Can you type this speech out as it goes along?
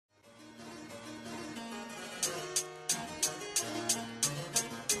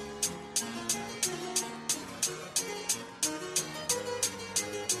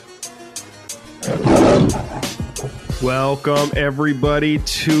Welcome, everybody,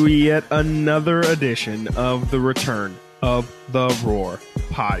 to yet another edition of the Return of the Roar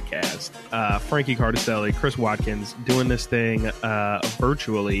podcast. Frankie Cardicelli, Chris Watkins, doing this thing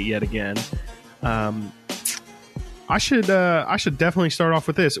virtually yet again. I should definitely start off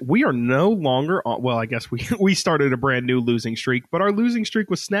with this. We are no longer on, well, I guess we started a brand new losing streak, but our losing streak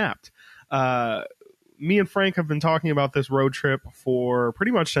was snapped. Me and Frank have been talking about this road trip for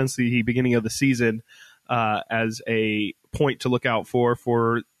pretty much since the beginning of the season. As a point to look out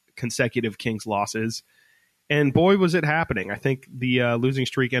for consecutive Kings losses. And boy, was it happening. I think the losing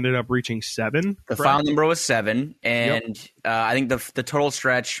streak ended up reaching 7. The final number was 7. And I think the total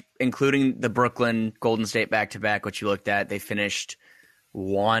stretch, including the Brooklyn Golden State back-to-back, which you looked at, they finished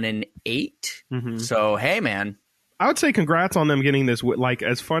 1-8. Mm-hmm. So, hey, man. I would say congrats on them getting this. Like,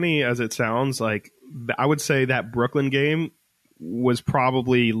 as funny as it sounds, like, I would say that Brooklyn game was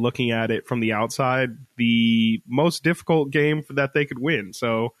probably, looking at it from the outside, the most difficult game that they could win.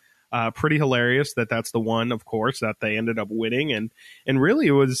 So pretty hilarious that's the one, of course, that they ended up winning. And really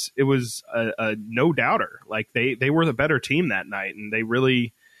it was a no doubter. Like they were the better team that night, and they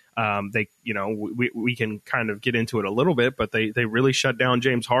really we can kind of get into it a little bit, but they really shut down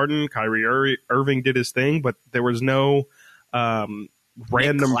James Harden. Kyrie Irving did his thing, but there was no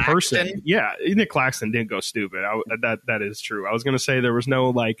random person. Yeah, Nick Claxton didn't go stupid. That is true. I was going to say there was no,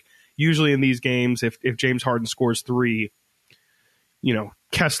 like, usually in these games, if James Harden scores 3,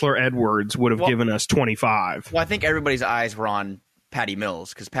 Kessler Edwards would have given us 25. Well, I think everybody's eyes were on Patty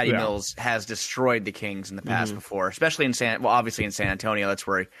Mills, because Patty Mills has destroyed the Kings in the past before, especially obviously in San Antonio. That's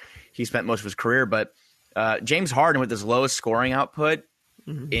where he spent most of his career. But James Harden, with his lowest scoring output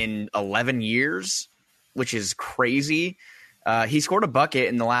in 11 years, which is crazy. He scored a bucket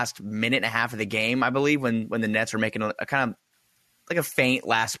in the last minute and a half of the game, I believe, when the Nets were making a kind of like a faint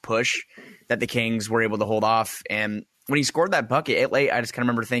last push that the Kings were able to hold off. And when he scored that bucket, I just kind of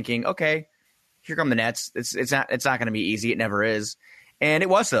remember thinking, okay, here come the Nets. It's not going to be easy. It never is. And it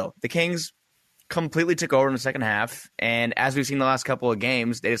was, though. The Kings completely took over in the second half. And as we've seen the last couple of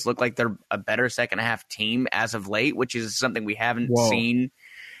games, they just look like they're a better second half team as of late, which is something we haven't seen.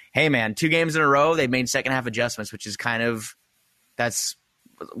 Hey, man, 2 games in a row, they've made second half adjustments, which is kind of, that's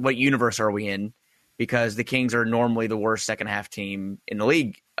what universe are we in? Because the Kings are normally the worst second half team in the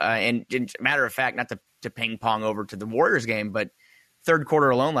league. And matter of fact, not to ping pong over to the Warriors game, but third quarter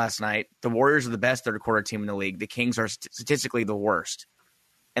alone last night, the Warriors are the best third quarter team in the league. The Kings are statistically the worst.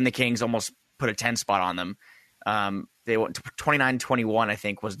 And the Kings almost put a 10 spot on them. They went to 29-21, I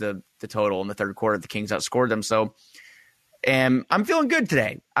think, was the total in the third quarter. The Kings outscored them. So, and I'm feeling good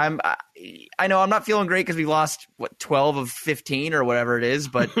today. I know I'm not feeling great because we lost 12 of 15 or whatever it is,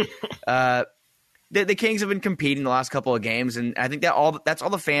 but the Kings have been competing the last couple of games, and I think that's all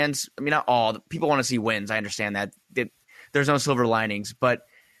the fans. I mean, not all people want to see wins. I understand that there's no silver linings, but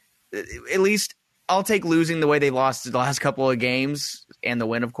at least I'll take losing the way they lost the last couple of games and the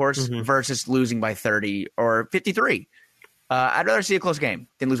win, of course, versus losing by 30 or 53. I'd rather see a close game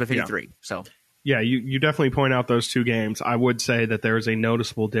than lose by 53. Yeah. So. Yeah, you definitely point out those 2 games. I would say that there is a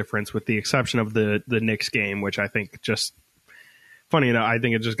noticeable difference, with the exception of the Knicks game, which I think just, funny enough, I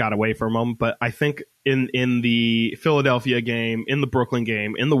think it just got away from them. But I think in the Philadelphia game, in the Brooklyn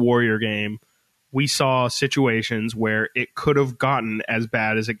game, in the Warrior game, we saw situations where it could have gotten as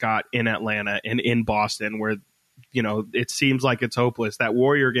bad as it got in Atlanta and in Boston, where, it seems like it's hopeless. That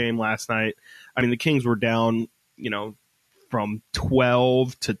Warrior game last night, I mean, the Kings were down, from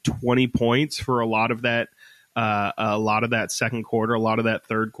 12 to 20 points for a lot of that second quarter, a lot of that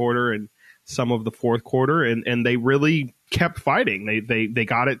third quarter, and some of the fourth quarter, and they really kept fighting. They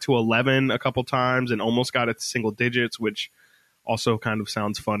got it to 11 a couple times and almost got it to single digits, which also kind of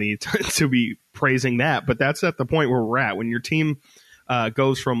sounds funny to be praising that, but that's at the point where we're at. When your team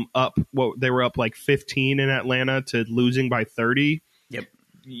goes from they were up like 15 in Atlanta to losing by 30. Yep.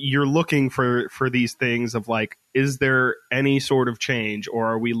 You're looking for these things of, like, is there any sort of change, or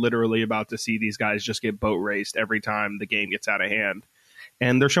are we literally about to see these guys just get boat raced every time the game gets out of hand?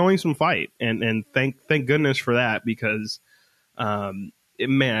 And they're showing some fight, and thank goodness for that, because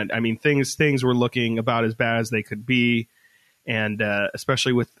things were looking about as bad as they could be, and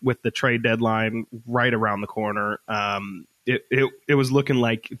especially with the trade deadline right around the corner, it was looking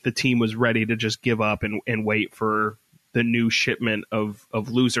like the team was ready to just give up and wait for the new shipment of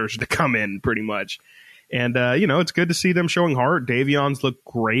losers to come in, pretty much. And, it's good to see them showing heart. Davion's looked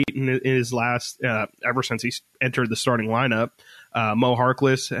great in his last, ever since he's entered the starting lineup. Mo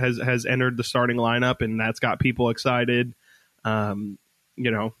Harkless has entered the starting lineup, and that's got people excited.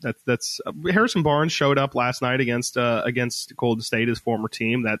 that's Harrison Barnes showed up last night against Golden State, his former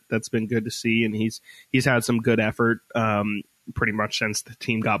team. That's been good to see, and he's had some good effort pretty much since the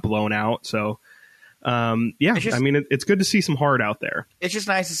team got blown out. So it's good to see some heart out there. It's just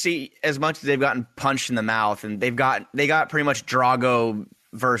nice to see, as much as they've gotten punched in the mouth, and they got pretty much Drago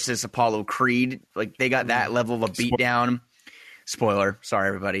versus Apollo Creed. Like, they got that level of a beatdown. Spoiler, sorry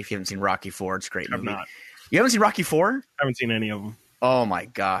everybody if you haven't seen Rocky IV. It's a great movie. I've not. You haven't seen Rocky IV? I haven't seen any of them. Oh my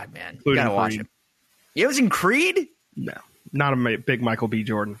God, man. Including You gotta watch Creed. it. You haven't seen Creed? No, not a big Michael B.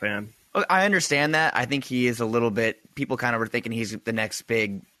 Jordan fan. I understand that. I think he is a little bit, people kind of are thinking he's the next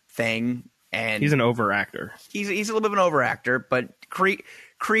big thing. And he's an overactor. He's a little bit of an overactor, but Creed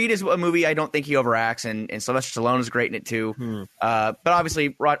is a movie I don't think he overacts, and Sylvester Stallone is great in it too. But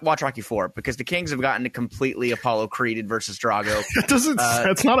obviously, watch Rocky IV, because the Kings have gotten completely Apollo Creeded versus Drago.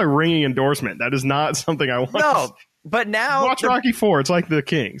 That's not a ringing endorsement. That is not something I want. No, but now watch Rocky IV. It's like the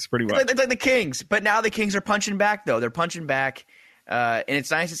Kings, pretty much. It's like the Kings, but now the Kings are punching back, though. They're punching back, and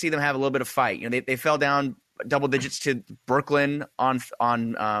it's nice to see them have a little bit of fight. You know, they fell down double digits to Brooklyn on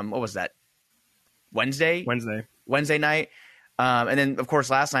what was that? Wednesday night. And then, of course,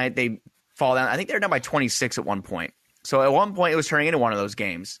 last night they fall down. I think they were down by 26 at one point. So at one point, it was turning into one of those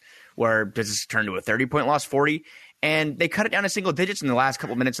games where this turned to a 30-point loss, 40. And they cut it down to single digits in the last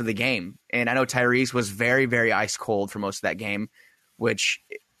couple minutes of the game. And I know Tyrese was very, very ice cold for most of that game, which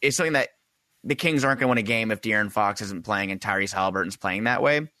is something that the Kings aren't going to win a game if De'Aaron Fox isn't playing and Tyrese Halliburton's playing that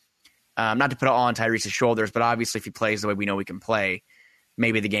way. Not to put it all on Tyrese's shoulders, but obviously if he plays the way we know we can play,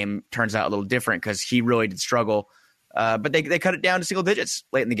 maybe the game turns out a little different, because he really did struggle. But they cut it down to single digits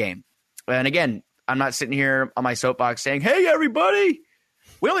late in the game. And again, I'm not sitting here on my soapbox saying, hey, everybody,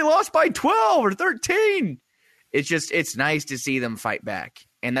 we only lost by 12 or 13. It's nice to see them fight back.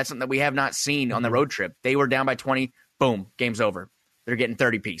 And that's something that we have not seen on the road trip. They were down by 20. Boom, game's over. They're getting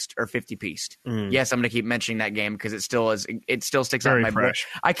 30-pieced or 50-pieced. Yes, I'm going to keep mentioning that game because it still sticks out in my brain.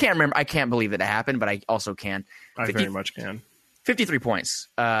 I can't remember. I can't believe that it happened, but I also can. I very much can. 53 points.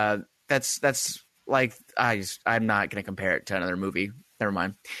 That's like, I'm not going to compare it to another movie. Never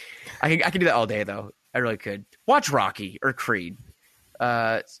mind. I can do that all day, though. I really could. Watch Rocky or Creed.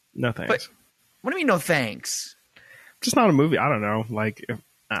 No thanks. But what do you mean, no thanks? Just not a movie. I don't know. Like,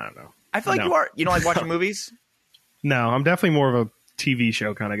 I don't know. I feel like you don't like watching movies? No, I'm definitely more of a TV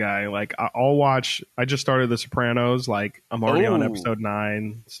show kind of guy. Like, I'll watch. I just started The Sopranos. Like, I'm already on episode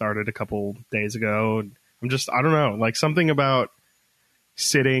 9. Started a couple days ago. I don't know. Like, something about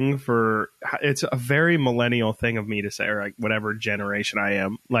sitting for. It's a very millennial thing of me to say, or like whatever generation I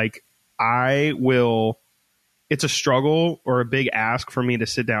am. Like, I will. It's a struggle or a big ask for me to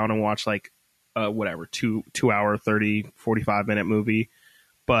sit down and watch like whatever 2 hour 45 minute movie.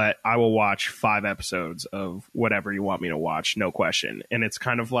 But I will watch 5 episodes of whatever you want me to watch, no question. And it's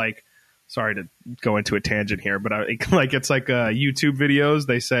kind of like, sorry to go into a tangent here, but it's like YouTube videos.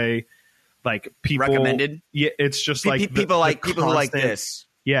 They say like people recommended. Yeah, it's just like people who like this.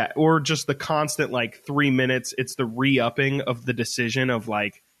 Yeah, or just the constant like 3 minutes. It's the re-upping of the decision of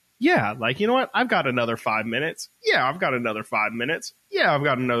like, yeah, like, you know what? I've got another 5 minutes. Yeah, I've got another 5 minutes. Yeah, I've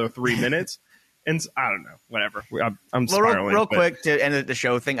got another 3 minutes. And I don't know, whatever. I'm spiraling. Real quick to end the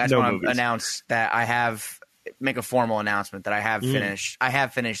show thing, I just want to announce that make a formal announcement that I have finished. I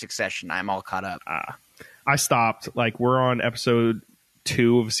have finished Succession. I'm all caught up. I stopped. Like, we're on episode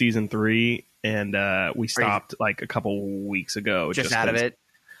 2 of season 3, and we stopped like a couple weeks ago. Just out of it?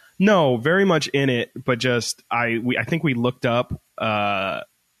 No, very much in it, but just I think we looked up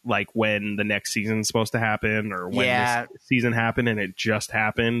like when the next season's supposed to happen or when this season happened, and it just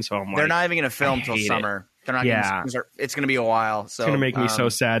happened. So I'm like, they're not even going to film till summer. They're not. Yeah, it's going to be a while. So it's going to make me so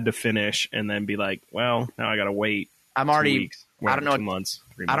sad to finish and then be like, well, now I got to wait. I'm already. 2 weeks, I don't know. 2 months.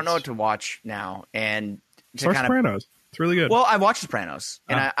 3 months. I don't know what to watch now. And Sopranos. It's really good. Well, I watched Sopranos,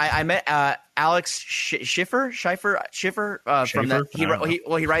 and I met Alex Schiffer from that.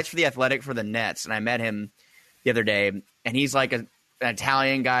 He writes for The Athletic for the Nets, and I met him the other day, and he's like an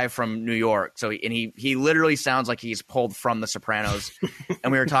Italian guy from New York. So he literally sounds like he's pulled from The Sopranos.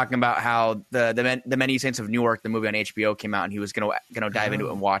 And we were talking about how the Many Saints of Newark, the movie on HBO, came out, and he was gonna dive into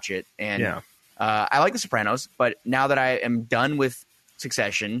it and watch it. And I like The Sopranos, but now that I am done with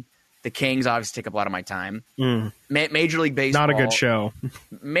Succession, the Kings obviously take up a lot of my time. Major League Baseball, not a good show.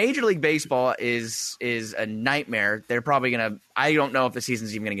 Major League Baseball is a nightmare. They're probably gonna. I don't know if the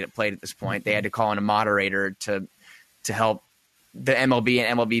season's even gonna get played at this point. They had to call in a moderator to help the MLB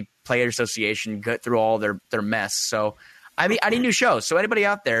and MLB Player Association get through all their mess. So I need new shows. So anybody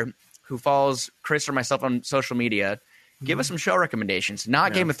out there who follows Chris or myself on social media, give us some show recommendations.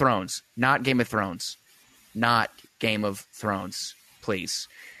 Not Game of Thrones. Not Game of Thrones. Not Game of Thrones. please.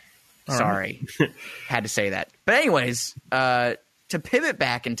 All Sorry. right. Had to say that. But anyways, to pivot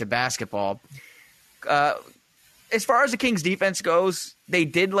back into basketball, as far as the Kings defense goes, they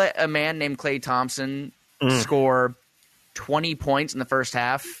did let a man named Klay Thompson score 20 points in the first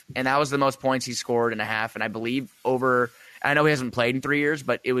half, and that was the most points he scored in a half. And I believe I know he hasn't played in 3 years,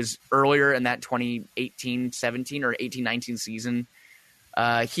 but it was earlier in that 2018-17 or 18-19 season.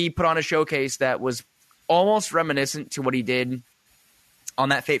 He put on a showcase that was almost reminiscent to what he did on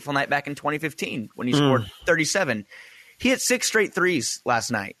that fateful night back in 2015 when he scored 37. He hit 6 straight threes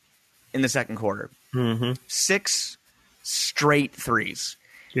last night in the second quarter. 6 straight threes.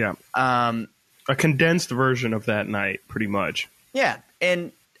 Yeah. A condensed version of that night, pretty much. Yeah,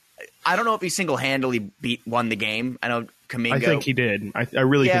 and I don't know if he single-handedly won the game. I know Kuminga. I think he did. I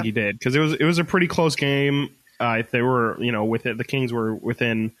really think he did, because it was a pretty close game. They were, with it, the Kings were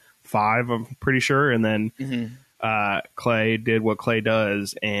within 5, I'm pretty sure, and then Klay did what Klay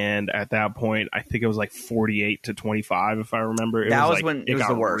does, and at that point, I think it was like 48-25, if I remember. That was when it was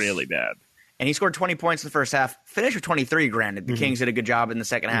the worst, really bad. And he scored 20 points in the first half. Finished with 23. Granted, the Kings did a good job in the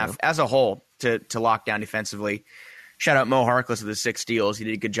second half as a whole to lock down defensively. Shout out Mo Harkless with the 6 steals. He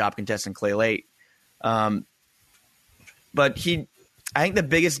did a good job contesting Klay late. But I think the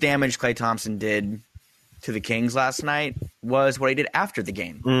biggest damage Klay Thompson did to the Kings last night was what he did after the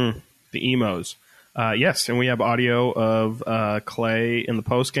game. The emos. Yes, and we have audio of Klay in the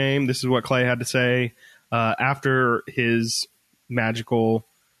postgame. This is what Klay had to say after his magical,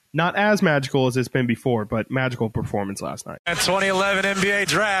 not as magical as it's been before, but magical performance last night. At 2011 NBA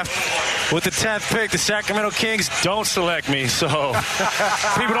draft, with the 10th pick, the Sacramento Kings don't select me, so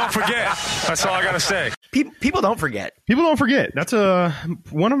people don't forget. That's all I got to say. People don't forget. People don't forget. That's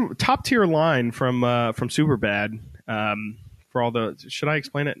one of top tier line from Superbad. For all the, should I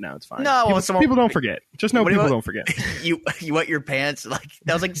explain it? No, it's fine. No, people don't forget. Just know people don't forget. You wet your pants like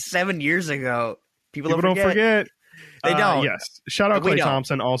that was like 7 years ago. People don't forget. They don't. Yes. Shout out Klay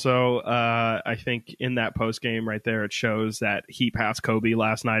Thompson. Also, I think in that post game right there, it shows that he passed Kobe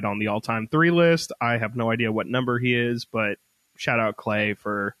last night on the all-time 3 list. I have no idea what number he is, but shout out Klay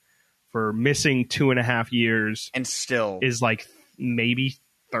for missing 2.5 years, and still is like maybe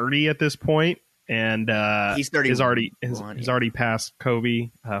 30 at this point, and he's 30. He's already passed Kobe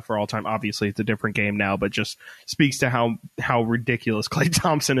for all time. Obviously, it's a different game now, but just speaks to how ridiculous Klay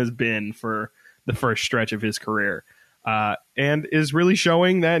Thompson has been for the first stretch of his career. And is really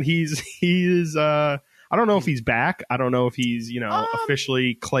showing that he's I don't know if he's back. I don't know if he's,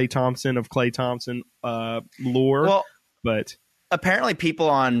 officially Klay Thompson of Klay Thompson lore. Well, but apparently people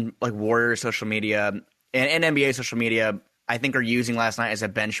on like Warrior social media and NBA social media, I think, are using last night as a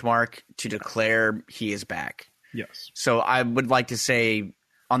benchmark to declare he is back. Yes. So I would like to say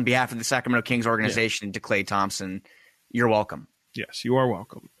on behalf of the Sacramento Kings organization to Klay Thompson, you're welcome. Yes, you are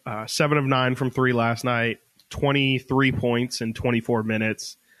welcome. 7 of 9 from 3 last night. 23 points in 24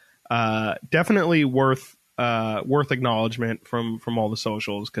 minutes. Definitely worth acknowledgement from all the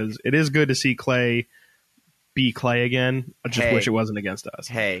socials, because it is good to see Klay be Klay again. I just wish it wasn't against us.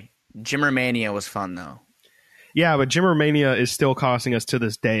 Hey, Jimmermania was fun though. Yeah, but Jimmermania is still costing us to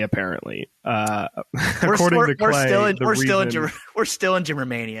this day, apparently. According to Klay, we're still in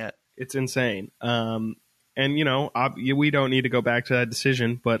Jimmermania. It's insane. And we don't need to go back to that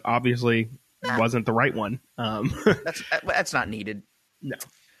decision, but obviously wasn't the right one. That's not needed.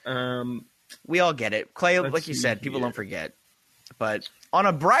 No. We all get it. Klay, like you said, people don't forget. But on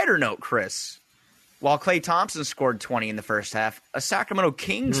a brighter note, Chris, while Klay Thompson scored 20 in the first half, a Sacramento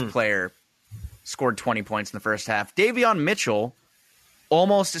Kings player scored 20 points in the first half. Davion Mitchell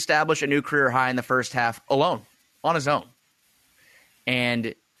almost established a new career high in the first half alone, on his own.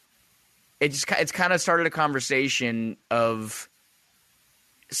 And it's kind of started a conversation of,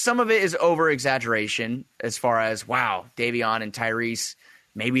 some of it is over-exaggeration as far as, wow, Davion and Tyrese,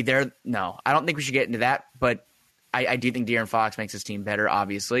 maybe they're... No, I don't think we should get into that, but I do think De'Aaron Fox makes his team better,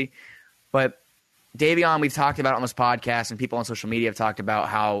 obviously. But Davion, we've talked about on this podcast, and people on social media have talked about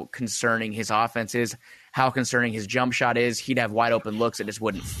how concerning his offense is, how concerning his jump shot is. He'd have wide-open looks that just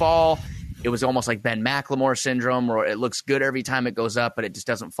wouldn't fall. It was almost like Ben McLemore syndrome, where it looks good every time it goes up, but it just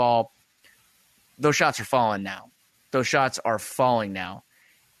doesn't fall. Those shots are falling now. Those shots are falling now.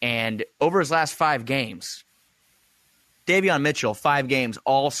 And over his last 5 games, Davion Mitchell, 5 games,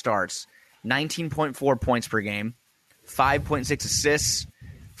 all starts, 19.4 points per game, 5.6 assists,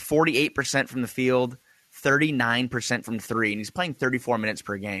 48% from the field, 39% from 3, and he's playing 34 minutes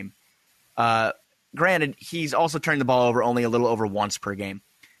per game. Granted, he's also turning the ball over only a little over once per game.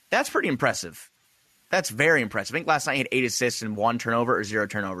 That's pretty impressive. That's very impressive. I think last night he had 8 assists and 1 turnover or 0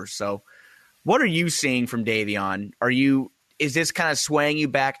 turnovers. So what are you seeing from Davion? is this kind of swaying you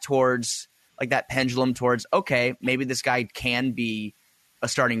back towards like that pendulum towards, okay, maybe this guy can be a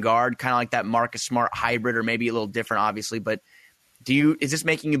starting guard, kind of like that Marcus Smart hybrid, or maybe a little different, obviously. But is this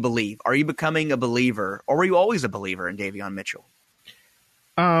making you believe? Are you becoming a believer, or were you always a believer in Davion Mitchell?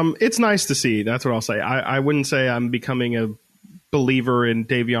 It's nice to see. That's what I'll say. I wouldn't say I'm becoming a believer in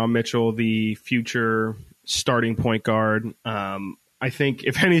Davion Mitchell, the future starting point guard. I think,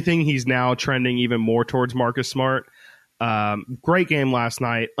 if anything, he's now trending even more towards Marcus Smart. Great game last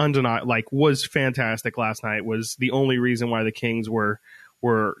night. Was fantastic last night. Was the only reason why the Kings were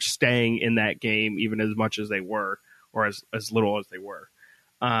staying in that game, even as much as they were, or as little as they were.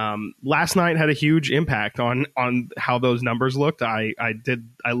 Last night had a huge impact on how those numbers looked. I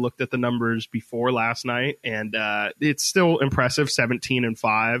looked at the numbers before last night, and it's still impressive,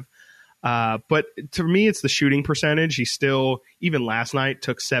 17-5. But to me, it's the shooting percentage. He still, even last night,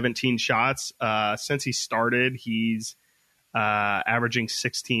 took 17 shots. Since he started, he's averaging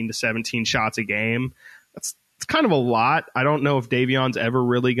 16 to 17 shots a game. It's kind of a lot. I don't know if Davion's ever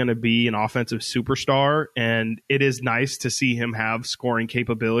really going to be an offensive superstar, and it is nice to see him have scoring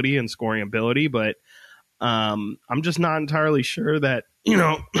capability and scoring ability, but I'm just not entirely sure that,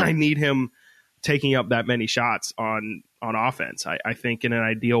 I need him taking up that many shots on offense. I think in an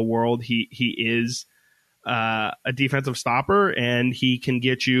ideal world, he is a defensive stopper, and he can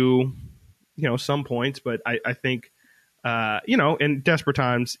get you, some points, but I think, in desperate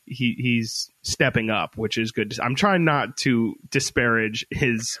times, he's stepping up, which is good. I'm trying not to disparage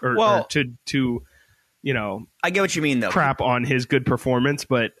his or to I get what you mean, though. Crap on his good performance,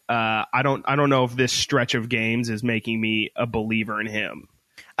 but I don't know if this stretch of games is making me a believer in him.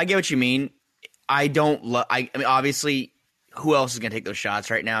 I get what you mean. I mean, obviously, who else is going to take those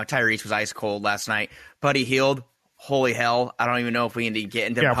shots right now? Tyrese was ice cold last night. Buddy Hield, holy hell! I don't even know if we need to get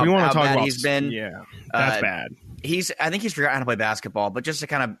into if we want to talk bad about he's been. Yeah, that's bad. I think he's forgotten how to play basketball, but just to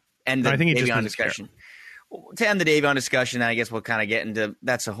kind of end the Davion discussion. To end the Davion discussion, I guess we'll kind of get into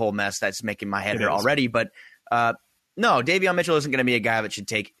that's a whole mess that's making my head hurt already. But no, Davion Mitchell isn't going to be a guy that should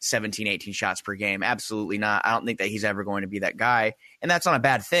take 17, 18 shots per game. Absolutely not. I don't think that he's ever going to be that guy. And that's not a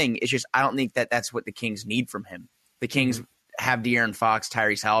bad thing. It's just I don't think that that's what the Kings need from him. The Kings have De'Aaron Fox,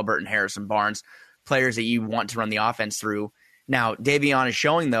 Tyrese Halliburton, Harrison Barnes, players that you want to run the offense through. Now, Davion is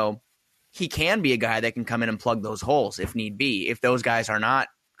showing, though, he can be a guy that can come in and plug those holes if need be. If those guys are not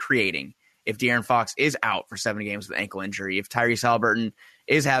creating, if De'Aaron Fox is out for 7 games with ankle injury, if Tyrese Halliburton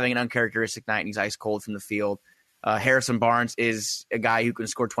is having an uncharacteristic night and he's ice cold from the field, Harrison Barnes is a guy who can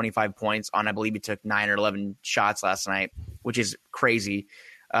score 25 points on, I believe he took 9 or 11 shots last night, which is crazy.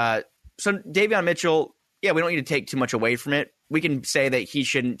 So Davion Mitchell, we don't need to take too much away from it. We can say that he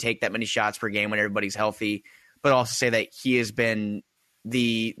shouldn't take that many shots per game when everybody's healthy, but also say that he has been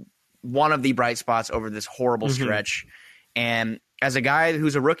one of the bright spots over this horrible stretch. And as a guy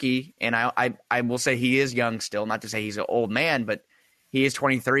who's a rookie, and I will say he is young still, not to say he's an old man, but he is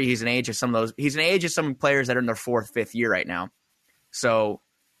 23. He's an age of some players that are in their 4th, 5th year right now. So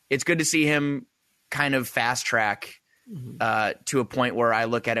it's good to see him kind of fast track to a point where I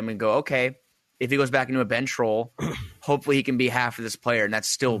look at him and go, okay, if he goes back into a bench role, hopefully he can be half of this player, and that's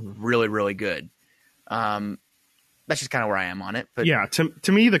still really, really good. That's just kind of where I am on it. But yeah,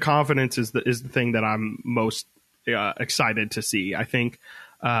 to me, the confidence is the thing that I'm most excited to see. I think,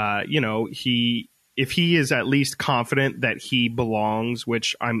 if he is at least confident that he belongs,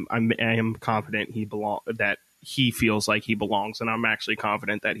 which I am confident that he feels like he belongs, and I'm actually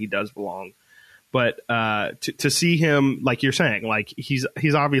confident that he does belong. But to see him, like you're saying, like he's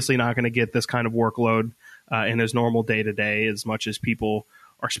obviously not going to get this kind of workload in his normal day to day, as much as people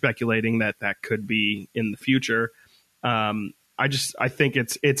are speculating that could be in the future. I think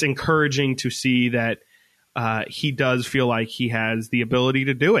it's encouraging to see that he does feel like he has the ability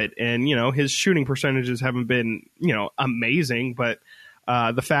to do it. And, his shooting percentages haven't been, amazing, but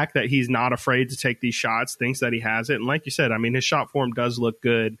the fact that he's not afraid to take these shots, thinks that he has it. And like you said, I mean, his shot form does look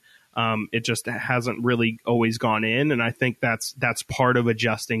good. It just hasn't really always gone in. And I think that's part of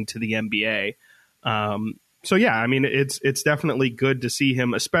adjusting to the NBA. So yeah, I mean, it's definitely good to see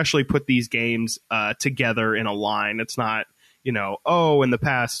him, especially put these games together in a line. It's not, in the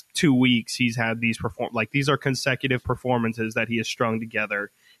past 2 weeks he's had these these are consecutive performances that he has strung together,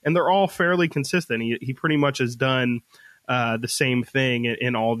 and they're all fairly consistent. He pretty much has done the same thing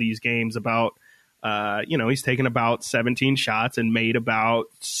in all these games. About he's taken about 17 shots and made about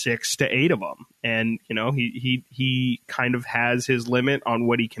 6 to 8 of them, and he kind of has his limit on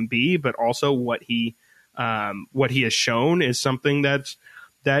what he can be, but also what he has shown is something that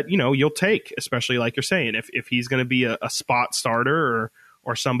you'll take, especially like you're saying, if he's going to be a spot starter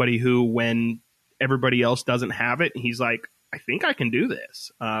or somebody who, when everybody else doesn't have it, he's like, I think I can do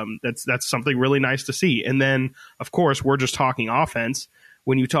this. That's something really nice to see. And then, of course, we're just talking offense.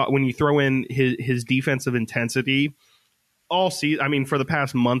 When you throw in his defensive intensity, all season, I mean, for the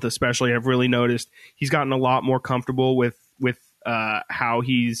past month especially, I've really noticed he's gotten a lot more comfortable with how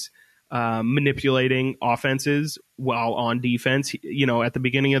he's manipulating offenses while on defense. You know, at the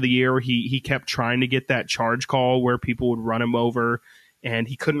beginning of the year, he kept trying to get that charge call where people would run him over, and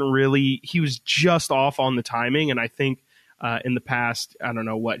he couldn't really. He was just off on the timing, and I think in the past, I don't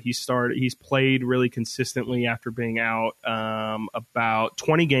know what he's played really consistently after being out about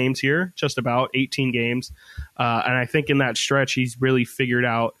 20 games here, just about 18 games, and I think in that stretch he's really figured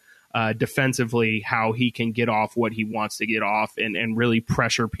out defensively how he can get off what he wants to get off and really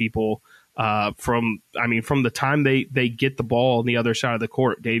pressure people from the time they get the ball on the other side of the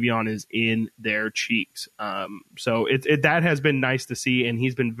court. Davion is in their cheeks. So that has been nice to see, and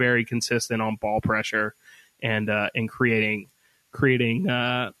he's been very consistent on ball pressure and creating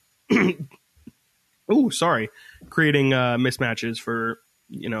mismatches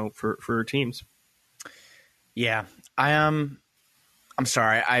for teams. Yeah. I'm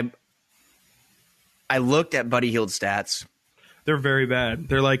sorry. I looked at Buddy Hield's stats. They're very bad.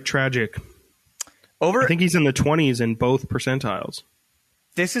 They're like tragic. I think he's in the 20s in both percentiles.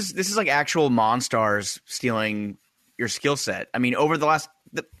 This is like actual Monstars stealing your skill set. I mean, over the last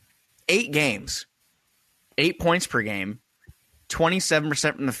 8 games, 8 points per game,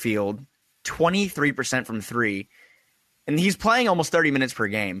 27% from the field, 23% from 3, and he's playing almost 30 minutes per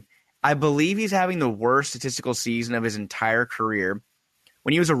game. I believe he's having the worst statistical season of his entire career.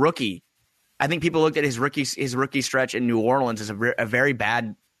 When he was a rookie, I think people looked at his rookie stretch in New Orleans as a very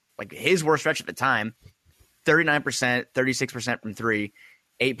bad, like his worst stretch at the time. 39%, 36% from 3,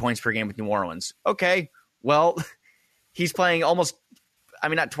 8 points per game with New Orleans. Okay, well, he's playing almost, I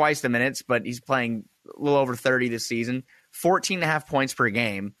mean, not twice the minutes, but he's playing a little over 30 this season. 14.5 points per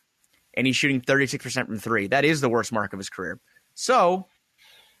game, and he's shooting 36% from 3. That is the worst mark of his career. So,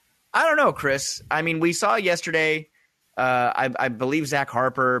 I don't know, Chris. I mean, we saw yesterday, I believe Zach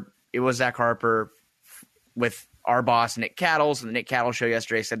Harper with our boss, Nick Cattles, and the Nick Cattle show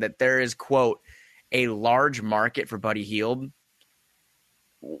yesterday said that there is, quote, a large market for Buddy Hield.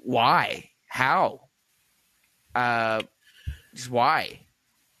 Why? How? Just why?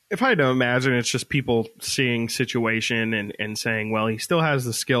 If I had to imagine, it's just people seeing situation and saying, well, he still has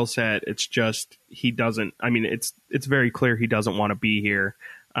the skill set. It's just he doesn't. I mean, it's very clear he doesn't want to be here.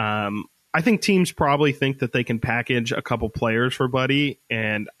 I think teams probably think that they can package a couple players for Buddy,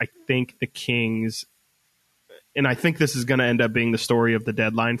 and I think the Kings, and I think this is going to end up being the story of the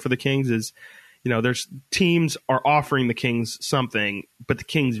deadline for the Kings, is, there's teams are offering the Kings something, but the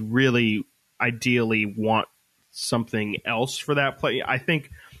Kings really ideally want something else for that play. I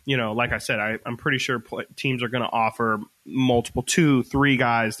think, like I said, I'm pretty sure teams are going to offer multiple 2-3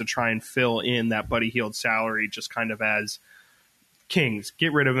 guys to try and fill in that Buddy Hield salary, just kind of as Kings,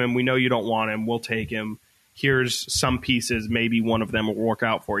 get rid of him. We know you don't want him. We'll take him. Here's some pieces. Maybe one of them will work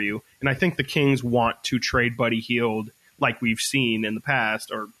out for you. And I think the Kings want to trade Buddy Hield, like we've seen in the past,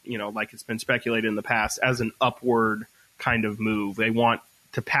 or, like it's been speculated in the past, as an upward kind of move. They want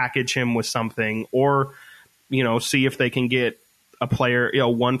to package him with something, or, see if they can get a player,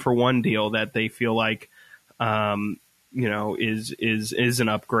 1-for-1 deal that they feel like, is an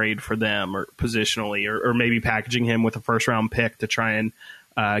upgrade for them, or positionally, or maybe packaging him with a first round pick to try and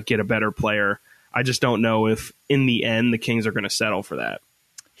get a better player. I just don't know if in the end the Kings are going to settle for that.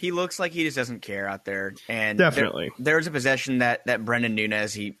 He looks like he just doesn't care out there. And definitely there's a possession that Brendan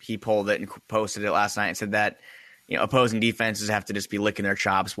Nunez, he pulled it and posted it last night and said that, opposing defenses have to just be licking their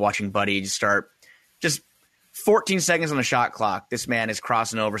chops watching Buddy just 14 seconds on the shot clock. This man is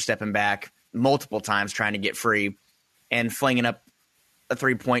crossing over, stepping back multiple times trying to get free and flinging up a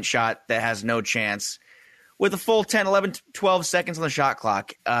 3-point shot that has no chance with a full 10, 11, 12 seconds on the shot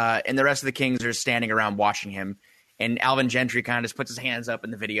clock. And the rest of the Kings are standing around watching him. And Alvin Gentry kind of just puts his hands up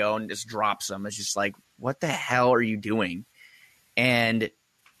in the video and just drops them. It's just like, what the hell are you doing? And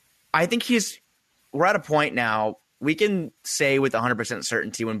I think we're at a point now, we can say with 100%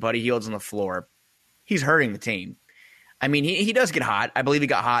 certainty when Buddy Hield's on the floor, he's hurting the team. I mean, he does get hot. I believe he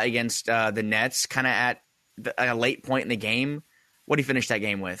got hot against the Nets kind of at a late point in the game. What did he finish that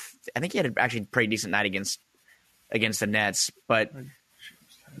game with? I think he had actually a pretty decent night against the Nets, but I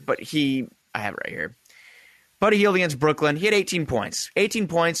have it right here. Buddy Hield against Brooklyn, he had 18 points. 18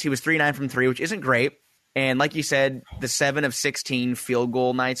 points, he was 3-9 from 3, which isn't great. And like you said, the 7 of 16 field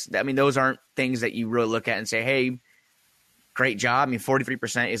goal nights, I mean, those aren't things that you really look at and say, hey, great job. I mean,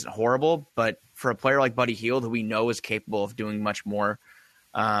 43% isn't horrible, but for a player like Buddy Hield, who we know is capable of doing much more,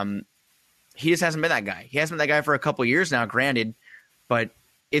 he just hasn't been that guy. He hasn't been that guy for a couple of years now, granted, but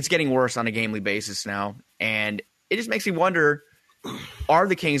it's getting worse on a gamely basis now. And it just makes me wonder, are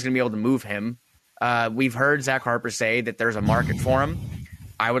the Kings going to be able to move him? We've heard Zach Harper say that there's a market for him.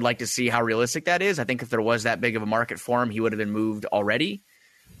 I would like to see how realistic that is. I think if there was that big of a market for him, he would have been moved already.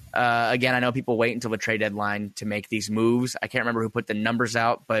 Again, I know people wait until the trade deadline to make these moves. I can't remember who put the numbers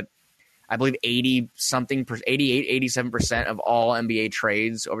out, but I believe 87% of all NBA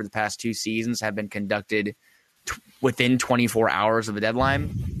trades over the past 2 seasons have been conducted within 24 hours of the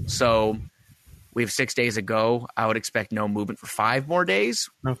deadline. So we have 6 days to go. I would expect no movement for 5 more days,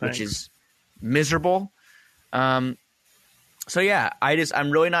 which is miserable. So yeah,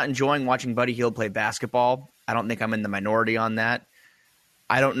 I'm really not enjoying watching Buddy Hield play basketball. I don't think I'm in the minority on that.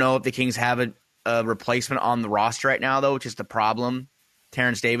 I don't know if the Kings have a replacement on the roster right now, though, which is the problem.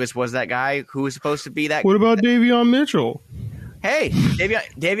 Terrence Davis was that guy who was supposed to be that. What about Davion Mitchell? Hey,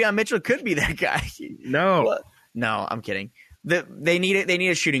 Davion Mitchell could be that guy. No, I'm kidding. They need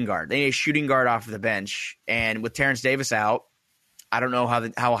a shooting guard. They need a shooting guard off of the bench. And with Terrence Davis out, I don't know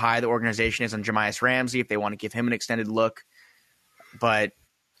how high the organization is on Jemias Ramsey, if they want to give him an extended look. But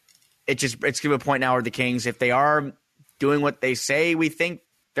it's to a point now where the Kings, if they are doing what they say we think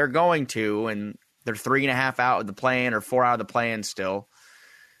they're going to, and they're 3.5 out of the play-in or 4 out of the play-in still,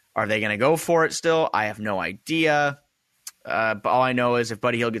 are they going to go for it still? I have no idea. But all I know is if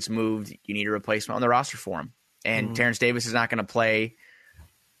Buddy Hield gets moved, you need a replacement on the roster for him. And Terrence Davis is not going to play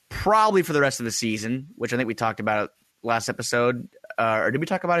probably for the rest of the season, which I think we talked about last episode. Or did we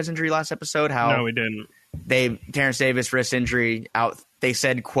talk about his injury last episode? No, we didn't. Terrence Davis wrist injury out. They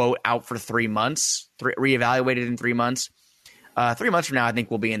said, quote, out for 3 months, reevaluated in 3 months. 3 months from now, I think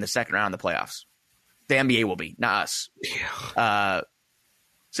we'll be in the second round of the playoffs. The NBA will be, not us.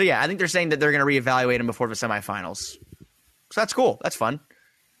 So yeah, I think they're saying that they're going to reevaluate him before the semifinals. So that's cool. That's fun.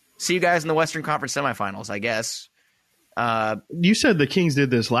 See you guys in the Western Conference semifinals, I guess. You said the Kings did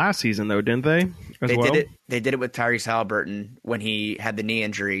this last season, though, didn't they? They did it with Tyrese Halliburton when he had the knee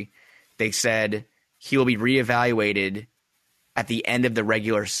injury. They said he will be reevaluated at the end of the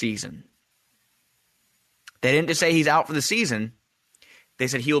regular season. They didn't just say he's out for the season. They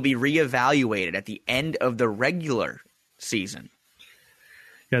said he will be reevaluated at the end of the regular season.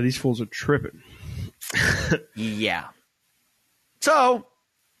 Yeah, these fools are tripping. Yeah. So,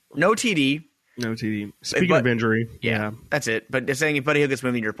 no TD. No TD. Speaking of injury. Yeah, that's it. But they're saying if Buddy Hield gets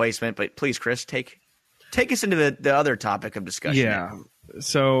moved in your replacement. But please, Chris, take us into the other topic of discussion. Yeah.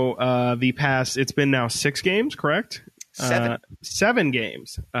 So, it's been now 6 games, correct? 7. 7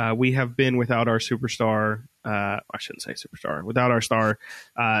 games. We have been without our superstar. I shouldn't say superstar. Without our star,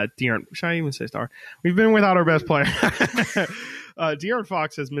 De'Aaron. Should I even say star? We've been without our best player. De'Aaron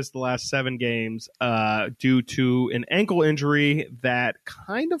Fox has missed the last 7 games due to an ankle injury that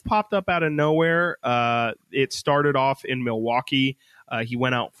kind of popped up out of nowhere. It started off in Milwaukee. He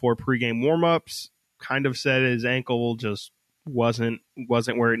went out for pregame warmups. Kind of said his ankle just wasn't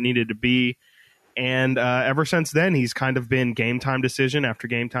where it needed to be. And ever since then, he's kind of been game time decision after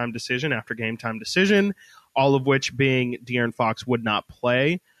game time decision after game time decision, all of which being De'Aaron Fox would not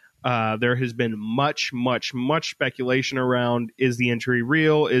play. There has been much speculation around, is the injury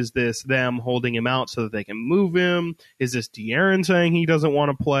real? Is this them holding him out so that they can move him? Is this De'Aaron saying he doesn't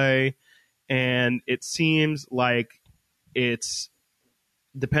want to play? And it seems like it's,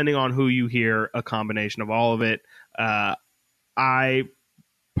 depending on who you hear, a combination of all of it. I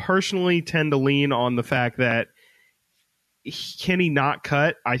personally tend to lean on the fact that can he not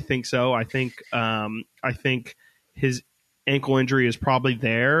cut? I think so. I think his ankle injury is probably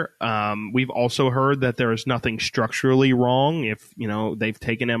there. We've also heard that there is nothing structurally wrong. If they've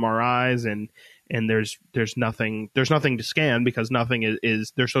taken MRIs and there's nothing to scan because nothing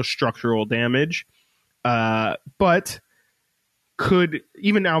is there's no structural damage. But could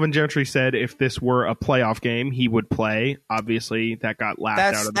even Alvin Gentry said if this were a playoff game, he would play. Obviously, that got laughed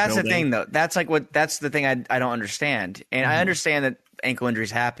out of the That's building. the thing, though. That's the thing I don't understand. And I understand that ankle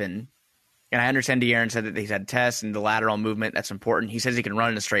injuries happen. And I understand De'Aaron said that he's had tests and the lateral movement, that's important. He says he can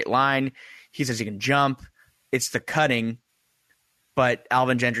run in a straight line. He says he can jump. It's the cutting. But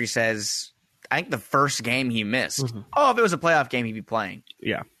Alvin Gentry says, I think the first game he missed. If it was a playoff game, he'd be playing.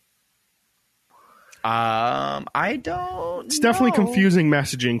 Yeah. I don't It's definitely confusing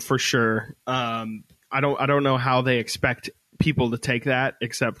messaging for sure. I don't know how they expect people to take that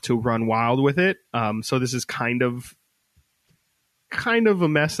except to run wild with it. So this is kind of a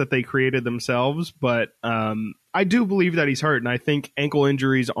mess that they created themselves, but I do believe that he's hurt, and I think ankle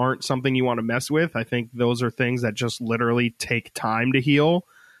injuries aren't something you want to mess with. I think those are things that just literally take time to heal,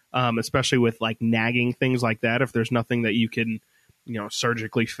 especially with like nagging things like that. If there's nothing that you can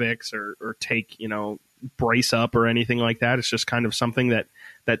surgically fix or take, brace up or anything like that. It's just kind of something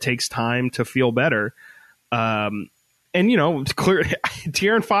that takes time to feel better. It's clear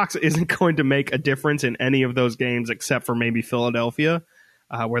De'Aaron Fox isn't going to make a difference in any of those games except for maybe Philadelphia,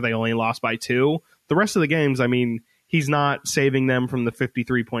 where they only lost by 2. The rest of the games, I mean, he's not saving them from the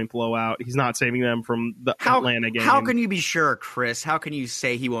 53-point blowout. He's not saving them from the Atlanta game. How can you be sure, Chris? How can you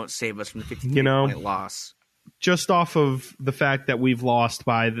say he won't save us from the 53-point loss? Just off of the fact that we've lost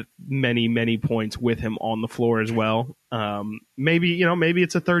by many, many points with him on the floor as well. Maybe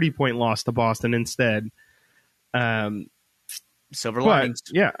it's a 30-point loss to Boston instead. Silver linings.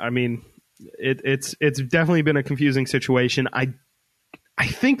 Yeah, I mean, it's definitely been a confusing situation. I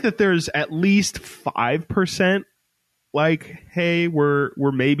think that there's at least 5% like, hey, we're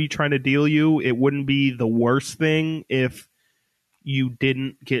maybe trying to deal you. It wouldn't be the worst thing if you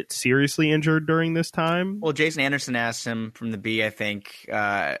didn't get seriously injured during this time. Well, Jason Anderson asked him from the B, I think,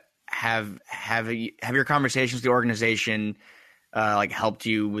 have your conversations with the organization helped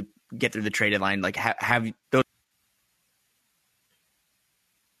you get through the trade deadline? Like, have those?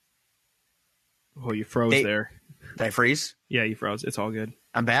 Oh, you froze there. Did I freeze? Yeah, you froze. It's all good.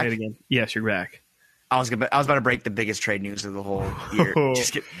 I'm back. Say it again. Yes, you're back. I was about to break the biggest trade news of the whole year.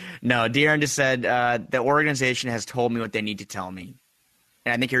 Just kidding. No, De'Aaron just said the organization has told me what they need to tell me,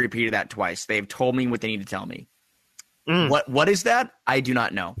 and I think he repeated that twice. They've told me what they need to tell me. What is that? I do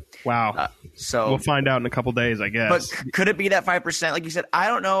not know. Wow. So we'll find out in a couple days, I guess. But could it be that 5%? Like you said, I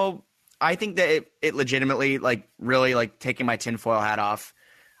don't know. I think that it legitimately, really taking my tinfoil hat off.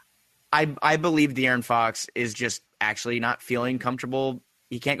 I believe De'Aaron Fox is just actually not feeling comfortable.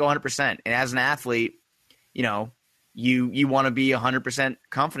 He can't go 100%. And as an athlete, you want to be 100%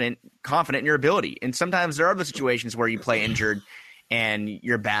 confident in your ability. And sometimes there are the situations where you play injured and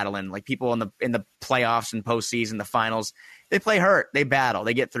you're battling. Like people in the playoffs and postseason, the finals, they play hurt, they battle,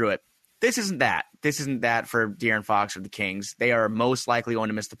 they get through it. This isn't that. This isn't that for De'Aaron Fox or the Kings. They are most likely going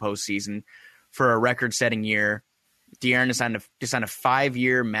to miss the postseason for a record-setting year. De'Aaron signed a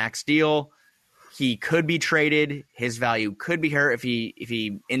 5-year max deal. He could be traded. His value could be hurt if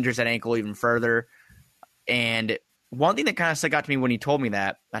he injures that ankle even further. And one thing that kind of stuck out to me when he told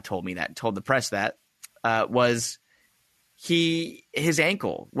the press that, was his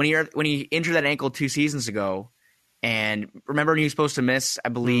ankle. When he injured that ankle 2 seasons ago, and remember when he was supposed to miss, I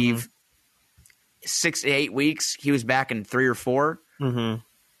believe, 6 to 8 weeks, he was back in 3 or 4. Mm-hmm.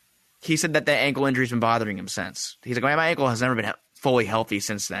 He said that ankle injury's been bothering him since. He's like, my ankle has never been fully healthy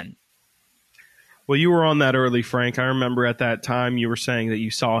since then. Well, you were on that early, Frank. I remember at that time you were saying that you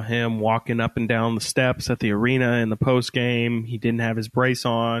saw him walking up and down the steps at the arena in the post game. He didn't have his brace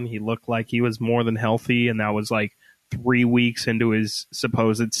on. He looked like he was more than healthy, and that was like 3 weeks into his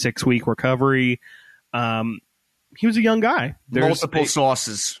supposed 6-week recovery. He was a young guy. Multiple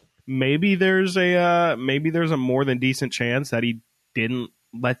sauces. Maybe there's a more than decent chance that he didn't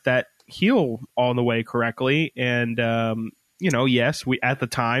let that heal all the way correctly. And yes, we at the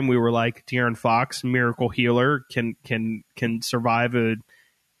time we were like, De'Aaron Fox, miracle healer, can survive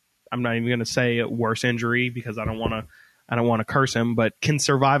I'm not even going to say a worse injury because I don't want to curse him, but can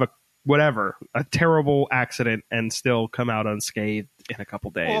survive a terrible accident and still come out unscathed in a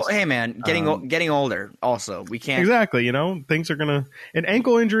couple days. Well, hey man, getting older also. We can't exactly, things are going to, and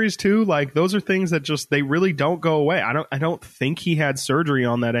ankle injuries too, like those are things that just, they really don't go away. I don't think he had surgery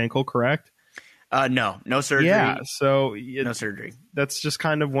on that ankle, correct? No surgery. Yeah, so no surgery. That's just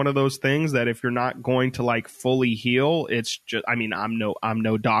kind of one of those things that if you're not going to like fully heal, it's just, I mean, I'm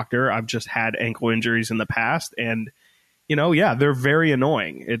no doctor. I've just had ankle injuries in the past, and they're very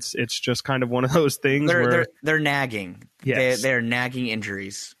annoying. It's just kind of one of those things where they're nagging. Yes. They're nagging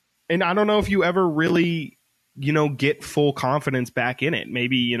injuries. And I don't know if you ever really, get full confidence back in it.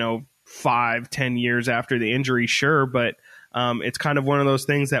 Maybe, 5-10 years after the injury, sure, but it's kind of one of those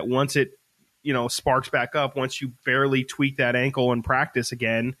things that once it sparks back up, once you barely tweak that ankle in practice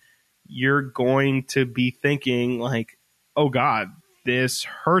again, you're going to be thinking like, oh God, this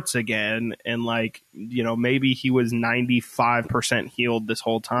hurts again. And like, maybe he was 95% healed this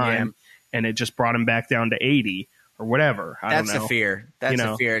whole time and it just brought him back down to 80 or whatever. That's the fear. That's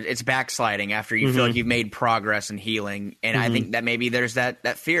the fear. It's backsliding after you feel like you've made progress in healing. And I think that maybe there's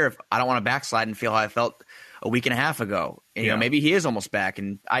that fear of, I don't want to backslide and feel how I felt a week and a half ago. And, maybe he is almost back.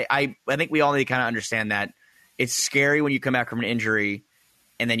 And I think we all need to kind of understand that it's scary when you come back from an injury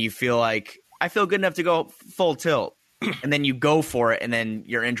and then you feel like, I feel good enough to go full tilt. And then you go for it and then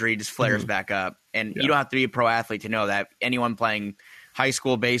your injury just flares back up. And you don't have to be a pro athlete to know that. Anyone playing high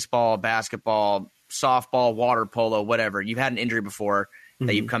school baseball, basketball, softball, water polo, whatever, you've had an injury before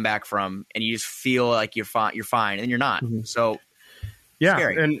that you've come back from and you just feel like you're fine and then you're not. So Yeah,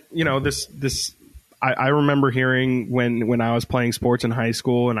 Scary. and this I remember hearing when I was playing sports in high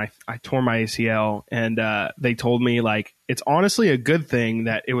school and I tore my ACL, and they told me like it's honestly a good thing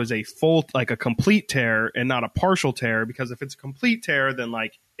that it was a complete tear and not a partial tear, because if it's a complete tear, then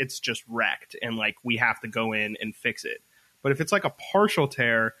like it's just wrecked and like we have to go in and fix it. But if it's like a partial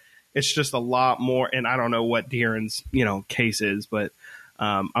tear, it's just a lot more. And I don't know what De'Aaron's case is, but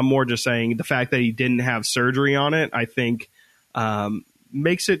I'm more just saying the fact that he didn't have surgery on it, I think.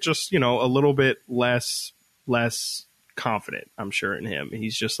 Makes it just, a little bit less confident, I'm sure, in him.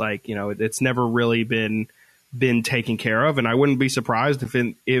 He's just like, it's never really been taken care of. And I wouldn't be surprised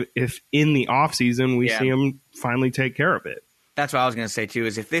if in the off season we see him finally take care of it. That's what I was going to say too,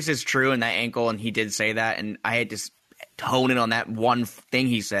 is if this is true in that ankle, and he did say that, and I had to hone in on that one thing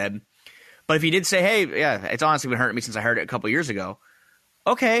he said. But if he did say, hey, yeah, it's honestly been hurting me since I heard it a couple years ago.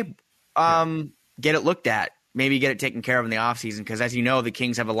 Okay. Get it looked at. Maybe get it taken care of in the offseason, because as you know, the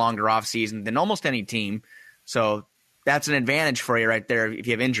Kings have a longer offseason than almost any team. So that's an advantage for you right there. If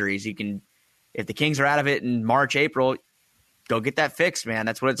you have injuries, you can, if the Kings are out of it in March, April, go get that fixed, man.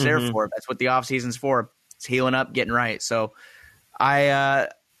 That's what it's there for. That's what the offseason's for. It's healing up, getting right. So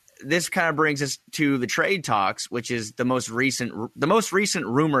this kind of brings us to the trade talks, which is the most recent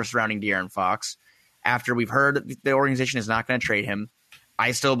rumor surrounding De'Aaron Fox. After we've heard that the organization is not going to trade him,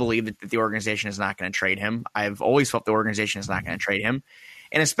 I still believe that the organization is not going to trade him. I've always felt the organization is not going to trade him.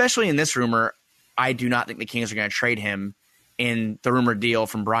 And especially in this rumor, I do not think the Kings are going to trade him in the rumored deal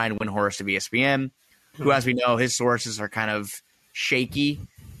from Brian Windhorst of ESPN, who, as we know, his sources are kind of shaky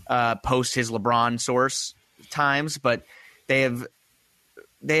post his LeBron source times. But they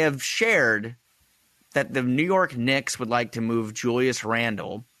have shared that the New York Knicks would like to move Julius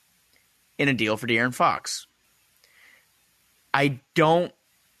Randle in a deal for De'Aaron Fox. I don't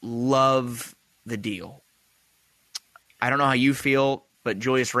love the deal. I don't know how you feel, but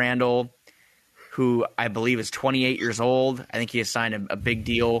Julius Randle, who I believe is 28 years old, I think he has signed a big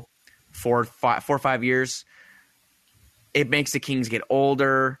deal for 4 or 5 years. It makes the Kings get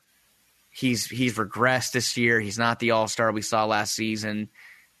older. He's regressed this year. He's not the all-star we saw last season.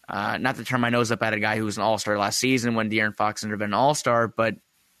 Not to turn my nose up at a guy who was an all-star last season when De'Aaron Fox had been an all-star, but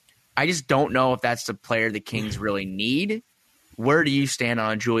I just don't know if that's the player the Kings really need. Where do you stand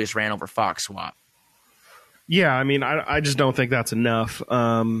on a Julius Randle for Fox swap? Yeah, I mean, I just don't think that's enough.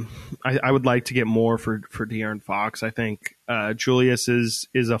 I would like to get more for De'Aaron Fox. I think Julius is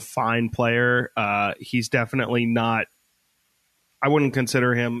a fine player. He's definitely not. I wouldn't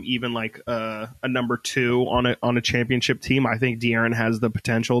consider him even like a number 2 on a championship team. I think De'Aaron has the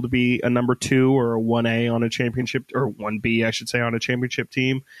potential to be a number 2 or a 1A on a championship, or 1B, I should say, on a championship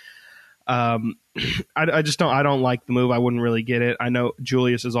team. I just don't like the move. I wouldn't really get it. I know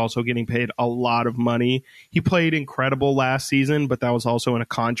Julius is also getting paid a lot of money. He played incredible last season, but that was also in a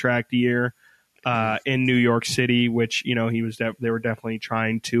contract year in New York City, which they were definitely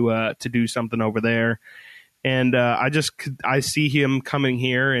trying to do something over there. And I see him coming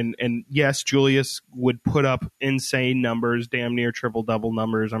here, and yes, Julius would put up insane numbers, damn near triple-double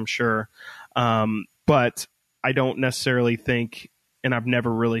numbers, I'm sure. But I don't necessarily think, and I've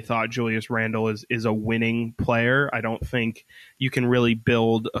never really thought Julius Randle is a winning player. I don't think you can really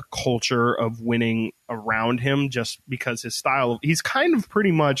build a culture of winning around him just because his style. He's kind of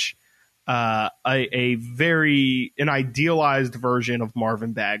pretty much an idealized version of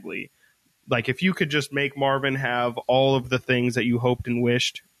Marvin Bagley. Like, if you could just make Marvin have all of the things that you hoped and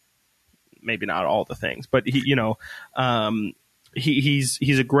wished, maybe not all the things, but he's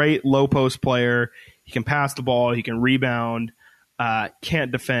a great low post player. He can pass the ball. He can rebound.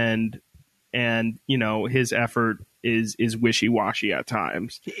 Can't defend, and his effort is wishy-washy at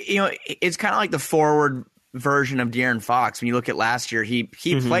times. It's kind of like the forward version of De'Aaron Fox. When you look at last year, he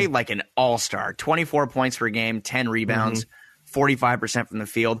played like an all-star. 24 points per game, 10 rebounds, 45% from the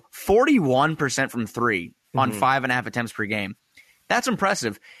field, 41% from three on 5.5 attempts per game. That's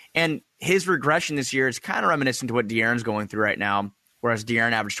impressive. And his regression this year is kind of reminiscent to what De'Aaron's going through right now, whereas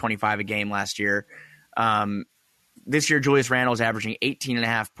De'Aaron averaged 25 a game last year. This year, Julius Randle is averaging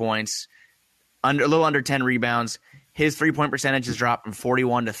 18.5 points, a little under 10 rebounds. His three-point percentage has dropped from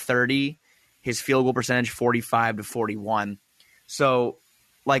 41 to 30. His field goal percentage, 45 to 41. So,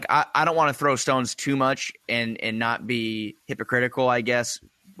 I don't want to throw stones too much and not be hypocritical, I guess,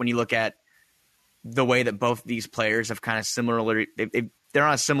 when you look at the way that both these players have kind of similarly – they're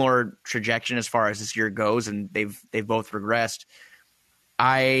on a similar trajectory as far as this year goes, and they've both regressed.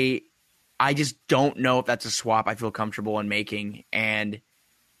 I just don't know if that's a swap I feel comfortable in making. And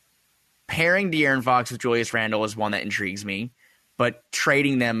pairing De'Aaron Fox with Julius Randle is one that intrigues me. but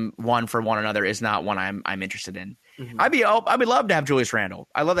trading them one for one another is not one I'm interested in. I would love to have Julius Randle.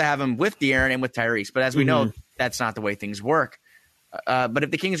 I love to have him with De'Aaron and with Tyrese, but as we know, that's not the way things work. But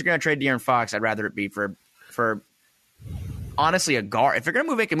if the Kings are going to trade De'Aaron Fox, I'd rather it be for honestly a guard. If they're going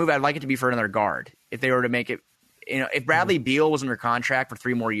to make a move, I'd like it to be for another guard. If they were to make it, if Bradley Beal was under contract for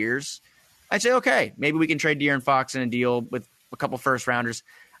 3 more years, I'd say, okay, maybe we can trade De'Aaron Fox in a deal with a couple first rounders.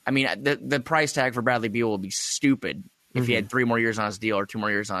 I mean, the price tag for Bradley Beal will be stupid if he had 3 more years on his deal or 2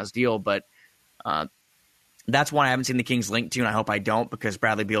 more years on his deal. But that's one I haven't seen the Kings linked to, and I hope I don't, because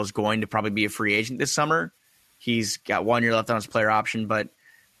Bradley Beal is going to probably be a free agent this summer. He's got 1 year left on his player option, but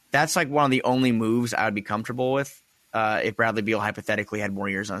that's like one of the only moves I would be comfortable with if Bradley Beal hypothetically had more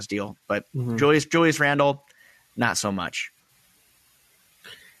years on his deal. But Julius Randle, not so much.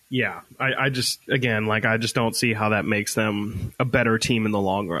 Yeah, I just don't see how that makes them a better team in the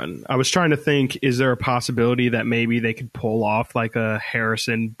long run. I was trying to think, is there a possibility that maybe they could pull off like a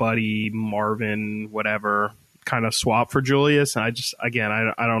Harrison, Buddy, Marvin, whatever kind of swap for Julius? I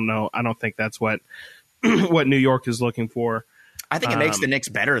don't know. I don't think that's what what New York is looking for. I think it makes the Knicks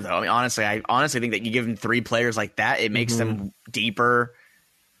better, though. I mean, I honestly think that you give them 3 players like that, it makes them deeper.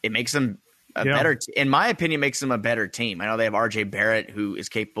 It makes them better. In my opinion, makes them a better team. I know they have RJ Barrett, who is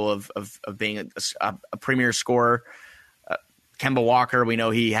capable of being a premier scorer. Kemba Walker, we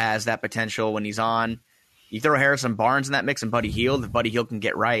know he has that potential when he's on. You throw Harrison Barnes in that mix and Buddy Hield. If Buddy Hield can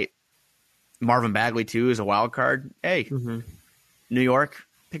get right, Marvin Bagley too is a wild card. Hey, New York,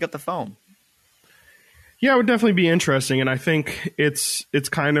 pick up the phone. Yeah, it would definitely be interesting, and I think it's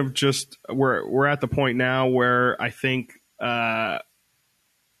kind of just we're at the point now where I think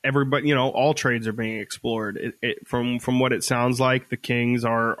everybody, all trades are being explored. From what it sounds like, the Kings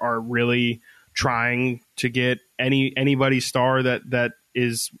are really trying to get anybody's star that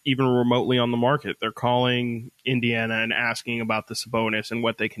is even remotely on the market. They're calling Indiana and asking about the Sabonis and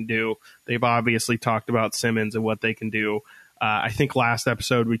what they can do. They've obviously talked about Simmons and what they can do. I think last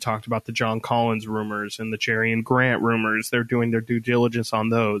episode we talked about the John Collins rumors and the Jerian Grant rumors. They're doing their due diligence on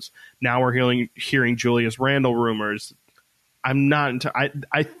those. Now we're hearing Julius Randle rumors. I'm not.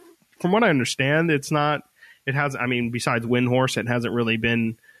 I from what I understand, it's not. It has. I mean, besides Windhorse, it hasn't really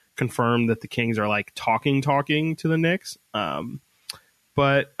been confirmed that the Kings are like talking to the Knicks.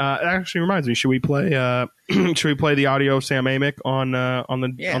 But it actually reminds me, should we play the audio of Sam Amick on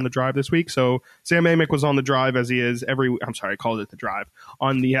the drive this week? So Sam Amick was on the drive, as he is I called it the drive,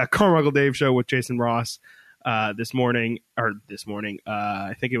 on the Carmichael Dave show with Jason Ross this morning.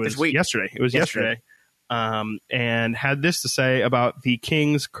 I think it was yesterday. It was yesterday. And had this to say about the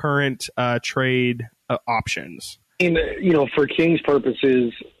Kings' current trade options. And, for Kings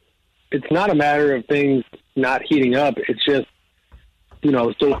purposes, it's not a matter of things not heating up. It's just,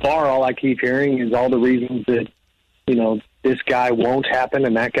 so far all I keep hearing is all the reasons that, this guy won't happen